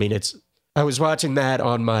 revolution. I mean, I was watching that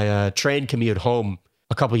on my train commute home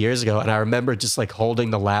a couple years ago, and I remember just like holding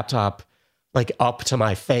the laptop like up to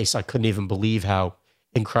my face. I couldn't even believe how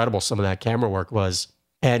incredible some of that camera work was.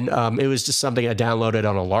 And it was just something I downloaded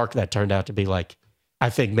on a lark that turned out to be like, I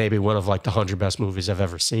think maybe one of like the 100 best movies I've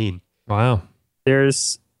ever seen. Wow.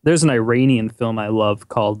 There's an Iranian film I love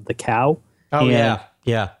called The Cow. Oh, yeah.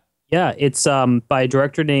 Yeah, it's by a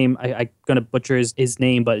director named, I'm going to butcher his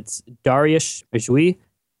name, but it's Dariush Mejui.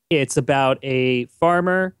 It's about a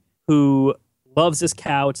farmer who loves this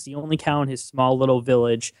cow. It's the only cow in his small little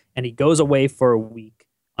village, and he goes away for a week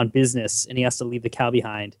on business, and he has to leave the cow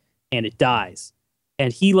behind, and it dies.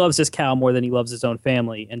 And he loves this cow more than he loves his own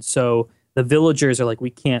family, and so the villagers are like, we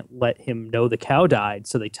can't let him know the cow died,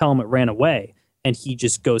 so they tell him it ran away, and he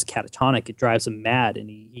just goes catatonic. It drives him mad, and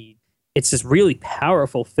it's this really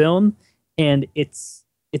powerful film, and it's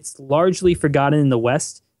largely forgotten in the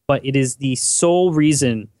West, but it is the sole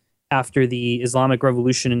reason after the Islamic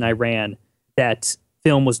Revolution in Iran that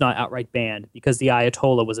film was not outright banned, because the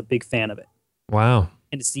Ayatollah was a big fan of it. Wow.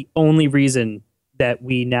 And it's the only reason that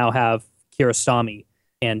we now have Kiarostami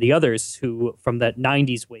and the others who from that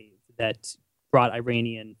 90s wave that brought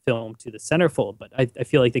Iranian film to the centerfold. But I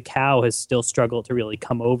feel like the cow has still struggled to really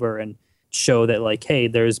come over and show that, like, hey,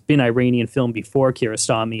 there's been Iranian film before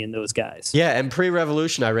Kiarostami and those guys. Yeah, and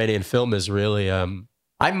pre-revolution Iranian film is really,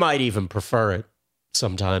 I might even prefer it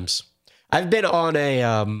sometimes. I've been on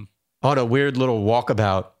a weird little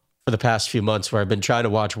walkabout for the past few months where I've been trying to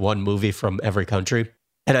watch one movie from every country.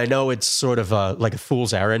 And I know it's sort of like a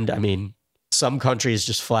fool's errand. I mean, some countries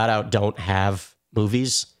just flat out don't have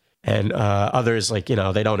movies, and others, like,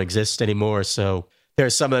 they don't exist anymore. So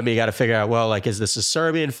there's some of them you got to figure out, well, like, is this a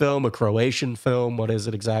Serbian film, a Croatian film? What is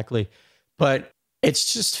it exactly? But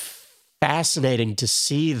it's just fascinating to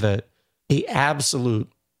see the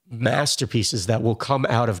absolute masterpieces that will come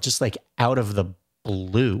out of the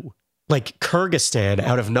blue. Like Kyrgyzstan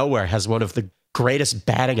out of nowhere has one of the greatest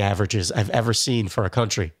batting averages I've ever seen for a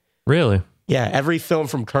country. Really? Yeah, every film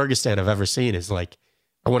from Kyrgyzstan I've ever seen is like,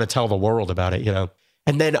 I want to tell the world about it,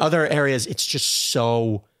 And then other areas, it's just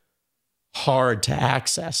so hard to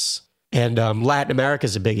access. And Latin America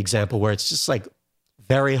is a big example where it's just like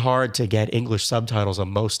very hard to get English subtitles on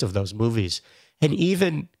most of those movies. And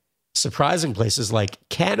even surprising places like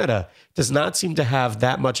Canada does not seem to have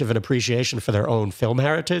that much of an appreciation for their own film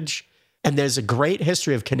heritage. And there's a great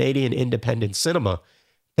history of Canadian independent cinema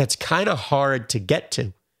that's kind of hard to get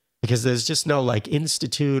to because there's just no like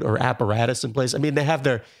institute or apparatus in place. I mean, they have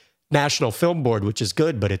their National Film Board, which is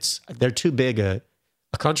good, but they're too big a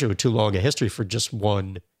country with too long a history for just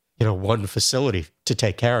one facility to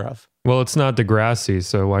take care of. Well, it's not Degrassi,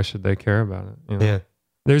 so why should they care about it? Yeah.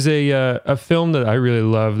 There's a film that I really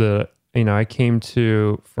love that I came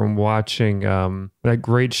to from watching that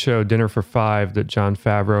great show Dinner for Five that Jon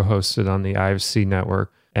Favreau hosted on the IFC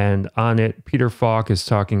network, and on it Peter Falk is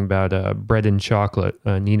talking about Bread and Chocolate,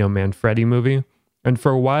 a Nino Manfredi movie, and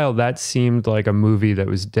for a while that seemed like a movie that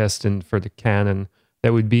was destined for the canon,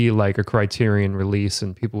 that would be like a Criterion release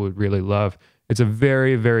and people would really love. It's a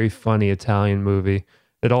very, very funny Italian movie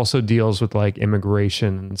that also deals with like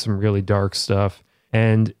immigration and some really dark stuff.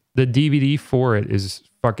 And the DVD for it is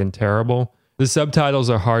fucking terrible. The subtitles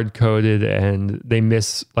are hard-coded and they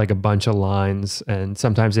miss like a bunch of lines and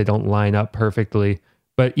sometimes they don't line up perfectly.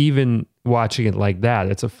 But even watching it like that,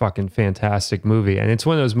 it's a fucking fantastic movie. And it's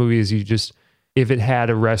one of those movies if it had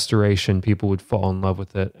a restoration, people would fall in love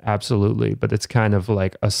with it. Absolutely. But it's kind of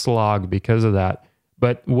like a slog because of that.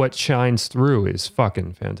 But what shines through is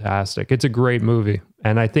fucking fantastic. It's a great movie.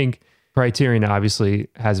 And I think Criterion obviously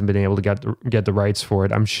hasn't been able to get the rights for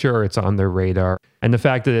it. I'm sure it's on their radar. And the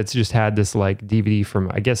fact that it's just had this like DVD from,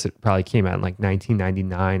 I guess it probably came out in like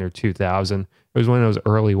 1999 or 2000. It was one of those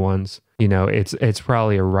early ones. It's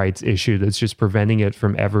probably a rights issue that's just preventing it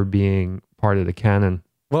from ever being part of the canon.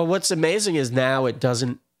 Well, what's amazing is now it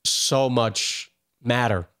doesn't so much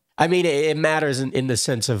matter. I mean, it matters in the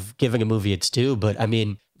sense of giving a movie its due, but I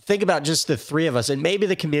mean, think about just the three of us, and maybe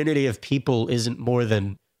the community of people isn't more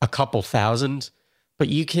than a couple thousand, but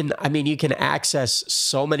you can access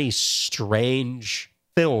so many strange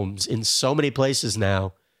films in so many places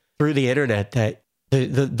now through the internet that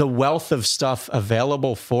the wealth of stuff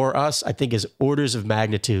available for us, I think, is orders of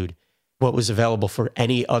magnitude what was available for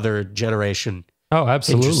any other generation. Oh,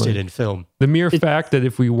 absolutely. Interested in film. The mere fact that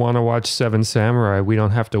if we want to watch Seven Samurai, we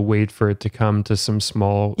don't have to wait for it to come to some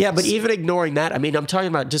small... Yeah, but even ignoring that, I mean, I'm talking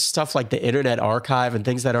about just stuff like the Internet Archive and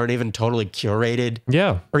things that aren't even totally curated.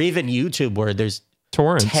 Yeah. Or even YouTube where there's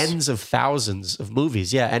torrents. Tens of thousands of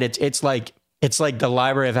movies. Yeah, and it's like the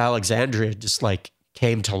Library of Alexandria just like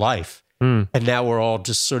came to life. And now we're all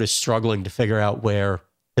just sort of struggling to figure out where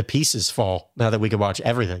the pieces fall now that we can watch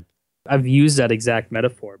everything. I've used that exact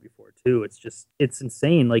metaphor before too. It's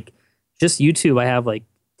insane. Like just YouTube, I have like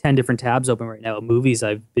 10 different tabs open right now of movies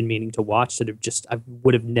I've been meaning to watch that I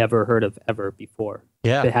would have never heard of ever before.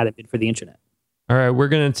 Yeah. If it hadn't been for the internet. All right, we're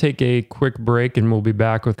going to take a quick break and we'll be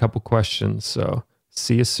back with a couple questions. So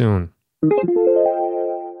see you soon.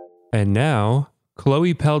 And now,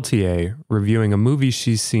 Chloe Peltier reviewing a movie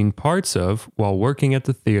she's seen parts of while working at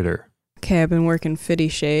the theater. Okay, I've been working Fifty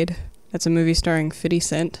Shade. It's a movie starring 50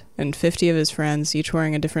 Cent and 50 of his friends, each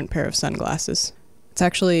wearing a different pair of sunglasses. It's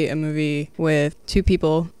actually a movie with two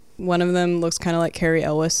people. One of them looks kind of like Carrie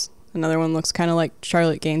Elwes. Another one looks kind of like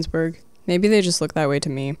Charlotte Gainsbourg. Maybe they just look that way to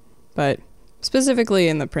me. But specifically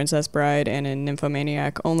in The Princess Bride and in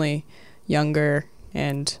Nymphomaniac, only younger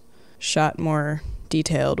and shot more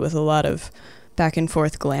detailed with a lot of back and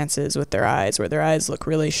forth glances with their eyes, where their eyes look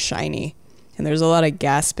really shiny. And there's a lot of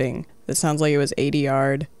gasping that sounds like it was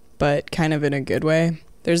ADR'd, but kind of in a good way.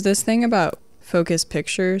 There's this thing about Focus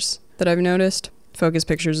Pictures that I've noticed. Focus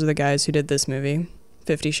Pictures are the guys who did this movie,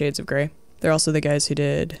 50 Shades of Grey. They're also the guys who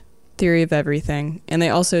did Theory of Everything, and they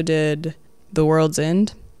also did The World's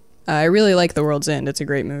End. I really like The World's End. It's a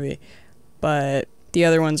great movie. But the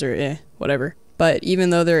other ones are whatever. But even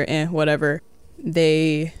though they're whatever,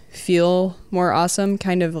 they feel more awesome,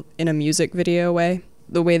 kind of in a music video way.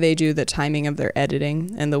 The way they do the timing of their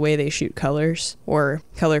editing and the way they shoot colors, or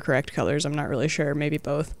color correct colors, I'm not really sure, maybe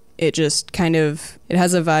both. It just kind of, it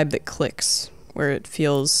has a vibe that clicks, where it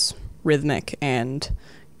feels rhythmic and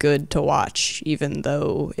good to watch, even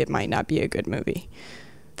though it might not be a good movie.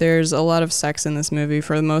 There's a lot of sex in this movie.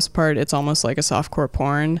 For the most part, it's almost like a softcore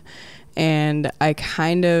porn, and I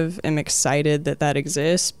kind of am excited that that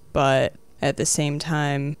exists, but at the same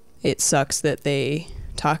time, it sucks that they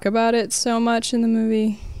talk about it so much in the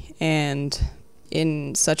movie, and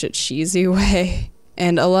in such a cheesy way.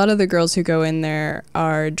 And a lot of the girls who go in there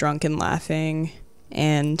are drunk and laughing,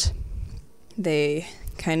 and they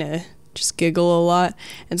kind of just giggle a lot.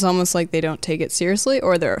 It's almost like they don't take it seriously,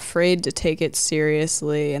 or they're afraid to take it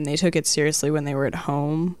seriously, and they took it seriously when they were at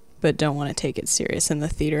home, but don't want to take it serious in the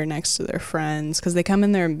theater next to their friends, because they come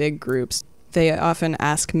in there in big groups. They often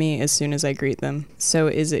ask me as soon as I greet them, so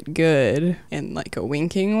is it good, in like a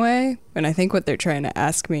winking way? And I think what they're trying to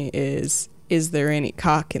ask me is there any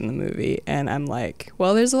cock in the movie? And I'm like,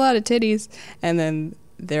 well, there's a lot of titties. And then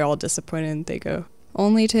they're all disappointed. They go,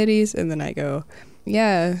 only titties? And then I go,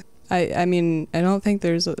 yeah, I mean, I don't think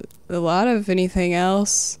there's a lot of anything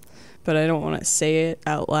else, but I don't want to say it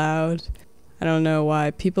out loud. I don't know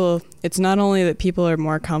why it's not only that people are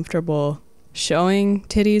more comfortable showing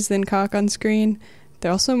titties than cock on screen,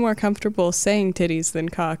 they're also more comfortable saying titties than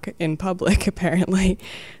cock in public, apparently.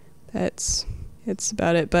 It's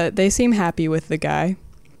about it, but they seem happy with the guy.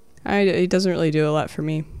 He doesn't really do a lot for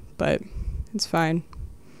me, but it's fine.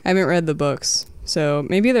 I haven't read the books, so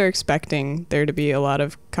maybe they're expecting there to be a lot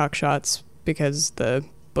of cock shots because the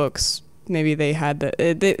books, maybe they had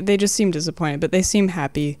they just seem disappointed, but they seem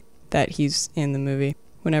happy that he's in the movie.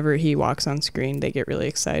 Whenever he walks on screen, they get really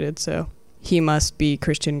excited, so he must be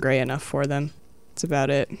Christian Grey enough for them. That's about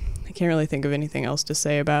it. I can't really think of anything else to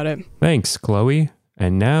say about it. Thanks, Chloe.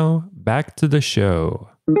 And now, back to the show.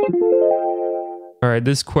 All right,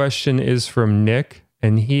 this question is from Nick,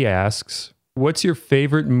 and he asks, what's your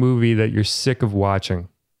favorite movie that you're sick of watching?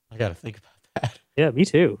 I got to think about that. Yeah, me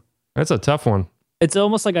too. That's a tough one. It's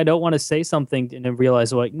almost like I don't want to say something and then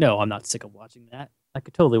realize, like, no, I'm not sick of watching that. I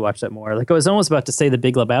could totally watch that more. Like, I was almost about to say The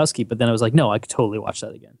Big Lebowski, but then I was like, no, I could totally watch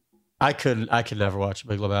that again. I could never watch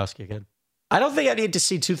Big Lebowski again. I don't think I need to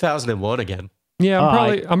see 2001 again. Yeah,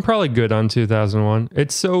 I'm probably good on 2001.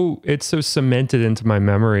 It's so cemented into my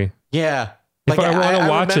memory. Yeah. If I want to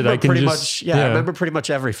watch it, I can just I remember pretty much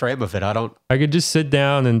every frame of it. I could just sit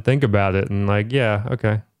down and think about it and like, yeah,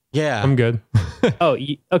 okay. Yeah. I'm good.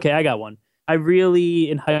 Okay, I got one. I really,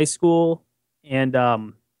 in high school and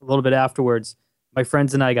a little bit afterwards, my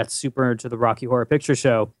friends and I got super into the Rocky Horror Picture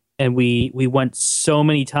Show, and we went so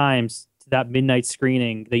many times to that midnight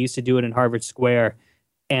screening. They used to do it in Harvard Square,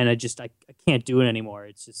 and I can't do it anymore.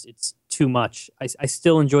 It's too much. I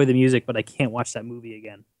still enjoy the music, but I can't watch that movie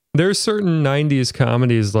again. There's certain 90s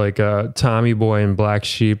comedies like Tommy Boy and Black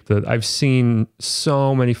Sheep that I've seen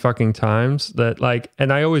so many fucking times that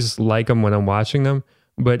and I always like them when I'm watching them.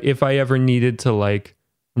 But if I ever needed to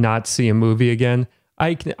not see a movie again,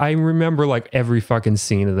 I remember every fucking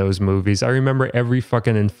scene of those movies. I remember every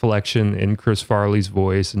fucking inflection in Chris Farley's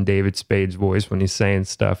voice and David Spade's voice when he's saying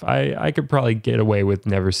stuff. I could probably get away with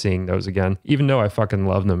never seeing those again, even though I fucking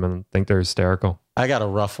love them and think they're hysterical. I got a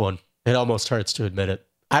rough one. It almost hurts to admit it.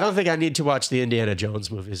 I don't think I need to watch the Indiana Jones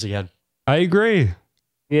movies again. I agree.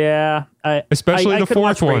 Yeah. Especially the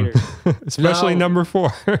fourth one. Especially number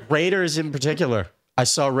 4. Raiders in particular. I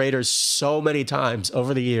saw Raiders so many times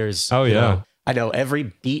over the years. Oh, yeah. I know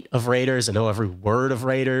every beat of Raiders. I know every word of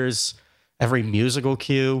Raiders, every musical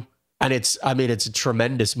cue. And it's a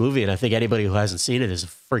tremendous movie. And I think anybody who hasn't seen it is a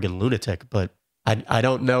friggin' lunatic. But I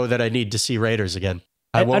don't know that I need to see Raiders again.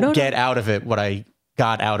 I won't get out of it what I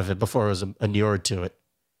got out of it before I was inured to it.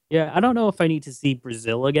 Yeah, I don't know if I need to see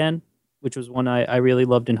Brazil again. which was one I really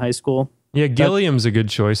loved in high school. Yeah, Gilliam's a good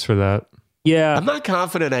choice for that. Yeah, I'm not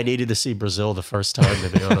confident I needed to see Brazil the first time, to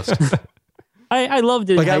be honest. I loved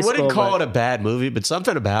it. Like, in high I wouldn't school, call but it a bad movie, but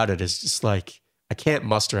something about it is just like, I can't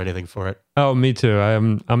muster anything for it. Oh, me too.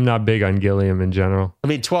 I'm not big on Gilliam in general. I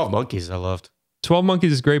mean, 12 Monkeys I loved. 12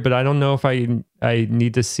 Monkeys is great, but I don't know if I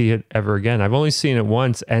need to see it ever again. I've only seen it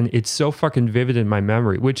once, and it's so fucking vivid in my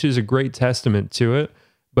memory, which is a great testament to it.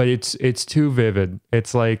 But it's too vivid.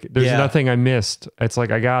 It's like there's Yeah. nothing I missed. It's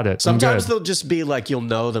like I got it. I'm Sometimes good. they'll just be like, you'll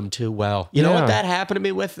know them too well. You know Yeah. what that happened to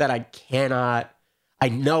me with? That I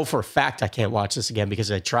know for a fact I can't watch this again because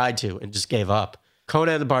I tried to and just gave up.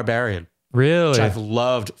 Conan the Barbarian, which Really? I've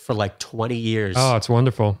loved for like 20 years. Oh, it's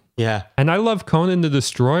wonderful. Yeah. And I love Conan the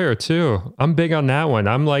Destroyer too. I'm big on that one.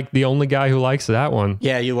 I'm like the only guy who likes that one.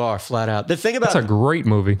 Yeah, you are flat out. That's a great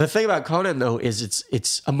movie. The thing about Conan, though, is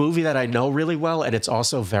it's a movie that I know really well, and it's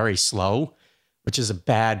also very slow, which is a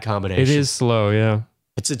bad combination. It is slow, yeah.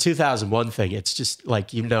 It's a 2001 thing. It's just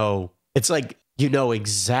like, it's like you know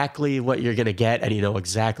exactly what you're going to get, and you know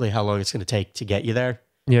exactly how long it's going to take to get you there.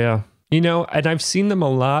 Yeah. And I've seen them a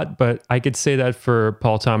lot, but I could say that for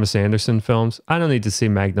Paul Thomas Anderson films. I don't need to see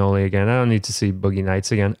Magnolia again. I don't need to see Boogie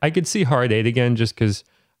Nights again. I could see Hard Eight again just because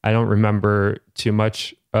I don't remember too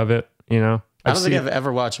much of it, I don't think I've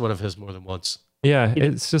ever watched one of his more than once. Yeah,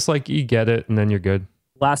 it's just like you get it and then you're good.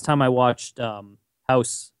 last time I watched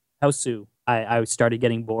Houseu, I started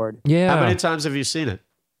getting bored. Yeah. How many times have you seen it?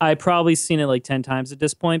 I probably seen it like 10 times at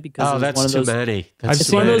this point because Oh, it was that's one of too those, many. I've That's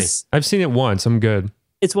seen too many. I've seen it once. I'm good.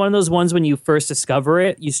 It's one of those ones when you first discover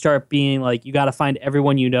it, you start being like, you got to find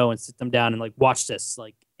everyone you know and sit them down and like watch this,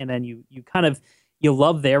 like, and then you kind of you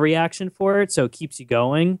love their reaction for it, so it keeps you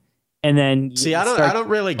going. And then See, I don't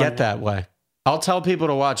really get that way. I'll tell people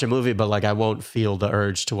to watch a movie, but like I won't feel the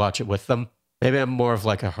urge to watch it with them. Maybe I'm more of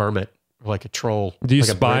like a hermit or like a troll. Do you like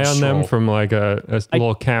a spy bridge on them troll. from like a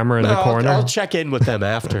little camera in No, the corner? I'll check in with them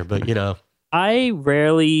after, but you know. I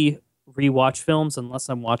rarely rewatch films unless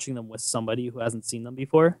I'm watching them with somebody who hasn't seen them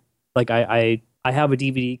before. Like I have a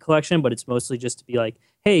DVD collection, but it's mostly just to be like,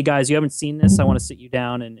 hey guys, you haven't seen this. I want to sit you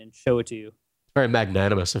down and show it to you. Very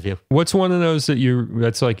magnanimous of you. What's one of those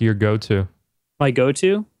that's like your go-to? My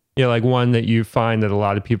go-to? Yeah, like one that you find that a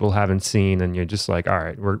lot of people haven't seen and you're just like, all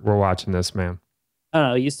right, we're watching this, man. I don't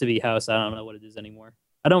know. It used to be House. I don't know what it is anymore.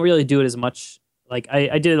 I don't really do it as much. Like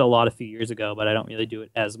I did it a lot a few years ago, but I don't really do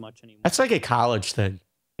it as much anymore. That's like a college thing.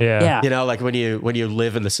 Yeah. Yeah. You know, like when you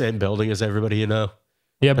live in the same building as everybody you know.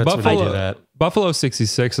 Yeah, That's when I do that. Buffalo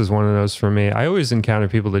 66 is one of those for me. I always encounter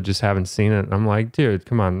people that just haven't seen it. And I'm like, dude,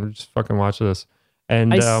 come on, just fucking watch this.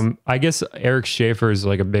 And I guess Eric Schaefer is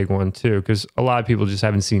like a big one too, because a lot of people just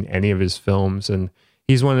haven't seen any of his films. And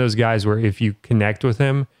he's one of those guys where if you connect with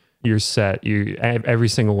him, you're set. Every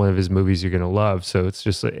single one of his movies you're going to love. So it's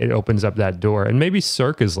just, it opens up that door. And maybe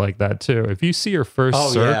Cirque is like that too. If you see your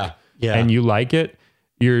first Cirque and you like it,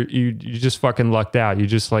 you just fucking lucked out. You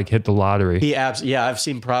just like hit the lottery. I've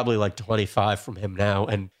seen probably like 25 from him now,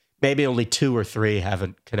 and maybe only 2 or 3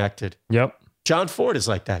 haven't connected. Yep. John Ford is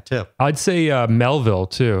like that too. I'd say Melville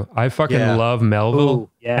too. I fucking love Melville. Ooh,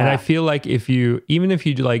 yeah. And I feel like even if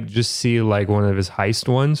you like just see like one of his heist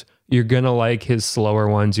ones, you're going to like his slower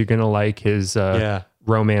ones. You're going to like his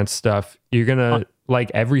romance stuff. You're going to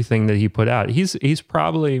like everything that he put out. He's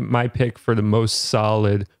probably my pick for the most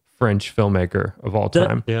solid French filmmaker of all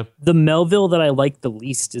time. The Melville that I like the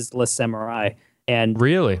least is Le Samurai. And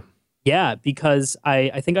Really? yeah, because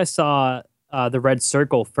I think I saw The Red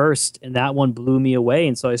Circle first, and that one blew me away.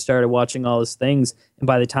 And so I started watching all his things. And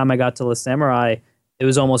by the time I got to Le Samurai, it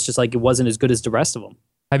was almost just like it wasn't as good as the rest of them.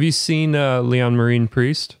 Have you seen Leon Marine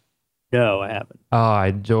Priest? No, I haven't. Oh, I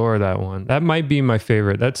adore that one. That might be my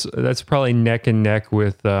favorite. That's probably neck and neck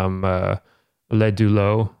with Le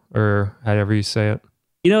Dulot, or however you say it.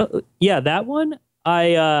 You know, yeah, that one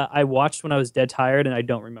I watched when I was dead tired, and I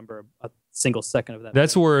don't remember a single second of that.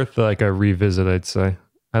 That's worth like a revisit, I'd say.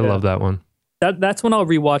 I love that one. That's when I'll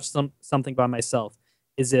rewatch something by myself.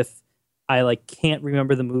 Is if I like can't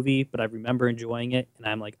remember the movie, but I remember enjoying it, and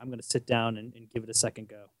I'm like, I'm gonna sit down and give it a second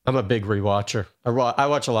go. I'm a big rewatcher. I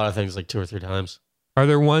watch a lot of things like 2 or 3 times. Are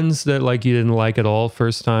there ones that like you didn't like at all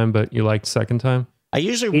first time, but you liked second time? I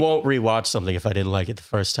usually won't rewatch something if I didn't like it the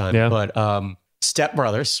first time. Yeah. But Step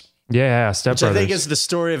Brothers, Yeah, Step which Brothers. I think is the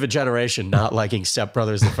story of a generation, not liking Step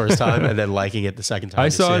Brothers the first time and then liking it the second time. I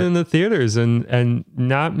you saw see it in the theaters, and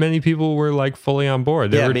not many people were like fully on board.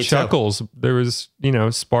 There Yeah, were me too. chuckles. There was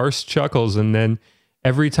sparse chuckles, and then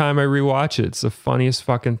every time I rewatch it, it's the funniest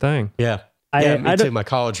fucking thing. Yeah. I Me too. don't- My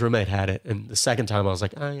college roommate had it, and the second time I was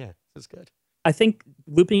like, oh yeah, this is good. I think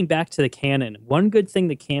looping back to the canon, one good thing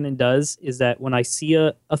the canon does is that when I see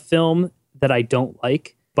a film that I don't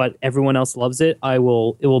like, but everyone else loves it, it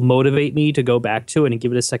will motivate me to go back to it and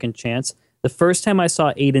give it a second chance. The first time I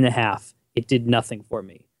saw 8.5, it did nothing for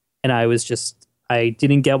me. And I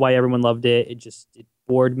didn't get why everyone loved it. It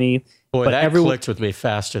bored me. Boy, but that clicked with me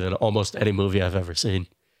faster than almost any movie I've ever seen.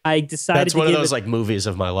 I decided That's one of those like movies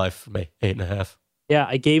of my life for me, 8.5. Yeah,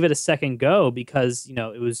 I gave it a second go because,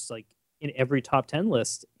 it was like in every top 10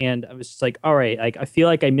 list. And I was just like, all right, I feel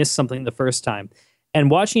like I missed something the first time. And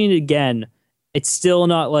watching it again, it's still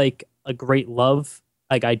not like a great love.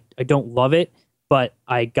 Like I don't love it, but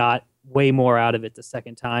I got way more out of it the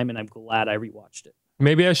second time, and I'm glad I rewatched it.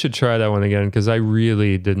 Maybe I should try that one again because I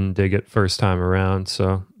really didn't dig it first time around.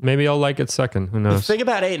 So maybe I'll like it second. Who knows? The thing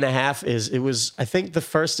about 8.5 is it was, I think, the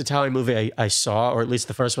first Italian movie I saw, or at least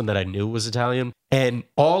the first one that I knew was Italian. And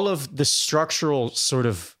all of the structural sort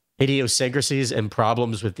of idiosyncrasies and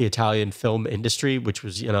problems with the Italian film industry, which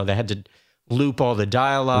was, they had to loop all the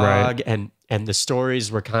dialogue and the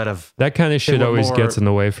stories were kind of... That kind of shit always gets in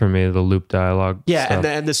the way for me, the loop dialogue. Yeah, stuff.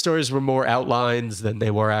 and the stories were more outlines than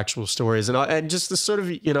they were actual stories. And just the sort of,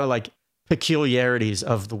 like peculiarities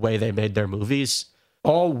of the way they made their movies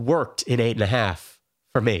all worked in 8.5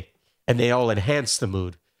 for me. And they all enhanced the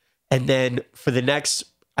mood. And then for the next,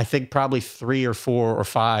 I think probably 3 or 4 or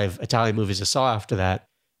 5 Italian movies I saw after that,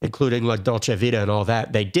 including like Dolce Vita and all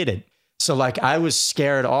that, they didn't. So like I was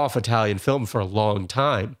scared off Italian film for a long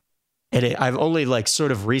time. And I've only like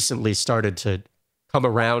sort of recently started to come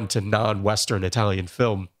around to non-Western Italian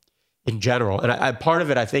film in general. And part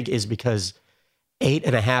of it, I think, is because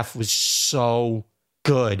 8.5 was so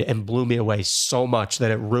good and blew me away so much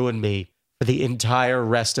that it ruined me for the entire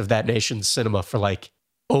rest of that nation's cinema for like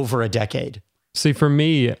over a decade. See, for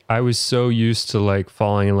me, I was so used to like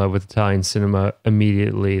falling in love with Italian cinema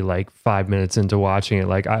immediately, like 5 minutes into watching it.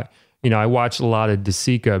 Like I watched a lot of De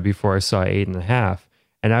Sica before I saw 8.5.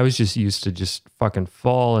 And I was just used to just fucking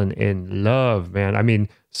falling in love, man. I mean,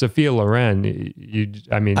 Sophia Loren,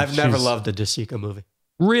 I've never loved a De Sica movie.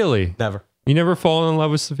 Really? Never. You never fallen in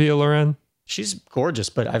love with Sophia Loren? She's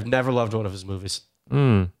gorgeous, but I've never loved one of his movies.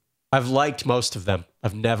 Mm. I've liked most of them.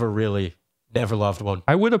 I've never loved one.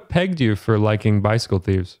 I would have pegged you for liking Bicycle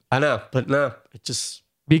Thieves. I know, but no, it just...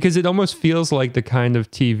 Because it almost feels like the kind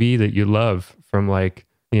of TV that you love from like,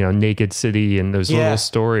 Naked City and those little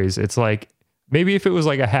stories. It's like... Maybe if it was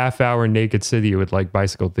like a half-hour Naked City, you would like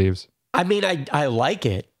Bicycle Thieves. I mean, I like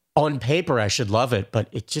it. On paper, I should love it, but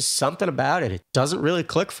it's just something about it. It doesn't really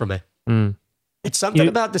click for me. Mm. It's something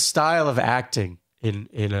about the style of acting in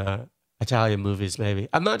Italian movies, maybe.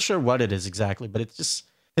 I'm not sure what it is exactly, but it's just,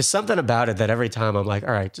 there's something about it that every time I'm like,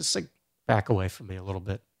 all right, just like back away from me a little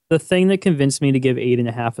bit. The thing that convinced me to give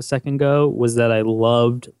 8.5 a second go was that I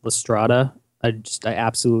loved La Strada. I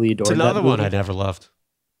absolutely adored it. It's another that one movie. I never loved.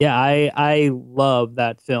 Yeah, I love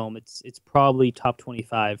that film. It's probably top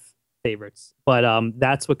 25 favorites. But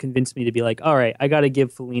that's what convinced me to be like, all right, I got to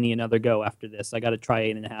give Fellini another go after this. I got to try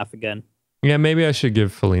 8.5 again. Yeah, maybe I should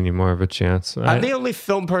give Fellini more of a chance. I'm the only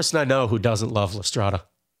film person I know who doesn't love La Strada.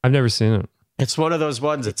 I've never seen it. It's one of those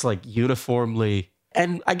ones. It's like uniformly,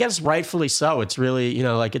 and I guess rightfully so. It's really,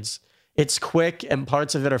 like it's quick and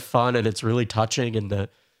parts of it are fun and it's really touching and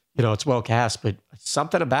it's well cast, but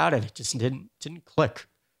something about it just didn't click.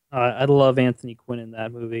 I love Anthony Quinn in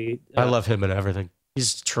that movie. I love him in everything.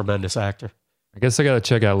 He's a tremendous actor. I guess I got to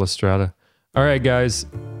check out La Strada. All right, guys.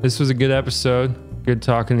 This was a good episode. Good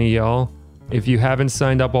talking to y'all. If you haven't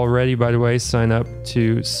signed up already, by the way, sign up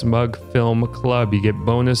to Smug Film Club. You get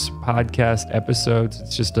bonus podcast episodes.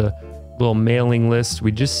 It's just a little mailing list.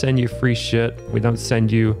 We just send you free shit. We don't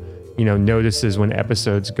send you, notices when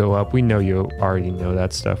episodes go up. We know you already know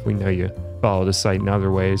that stuff. We know you follow the site in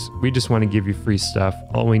other ways. We just want to give you free stuff.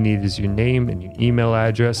 All we need is your name and your email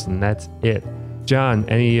address, and that's it. John,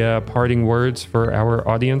 any parting words for our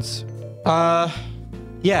audience?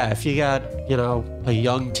 Yeah, if you got, a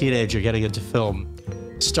young teenager getting into film,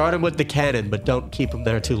 start him with the canon, but don't keep him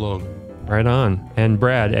there too long. Right on. And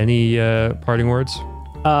Brad, any parting words?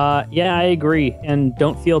 Yeah, I agree. And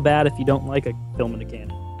don't feel bad if you don't like a film in the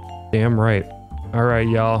canon. Damn right. All right,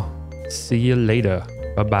 y'all. See you later.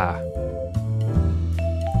 Bye-bye.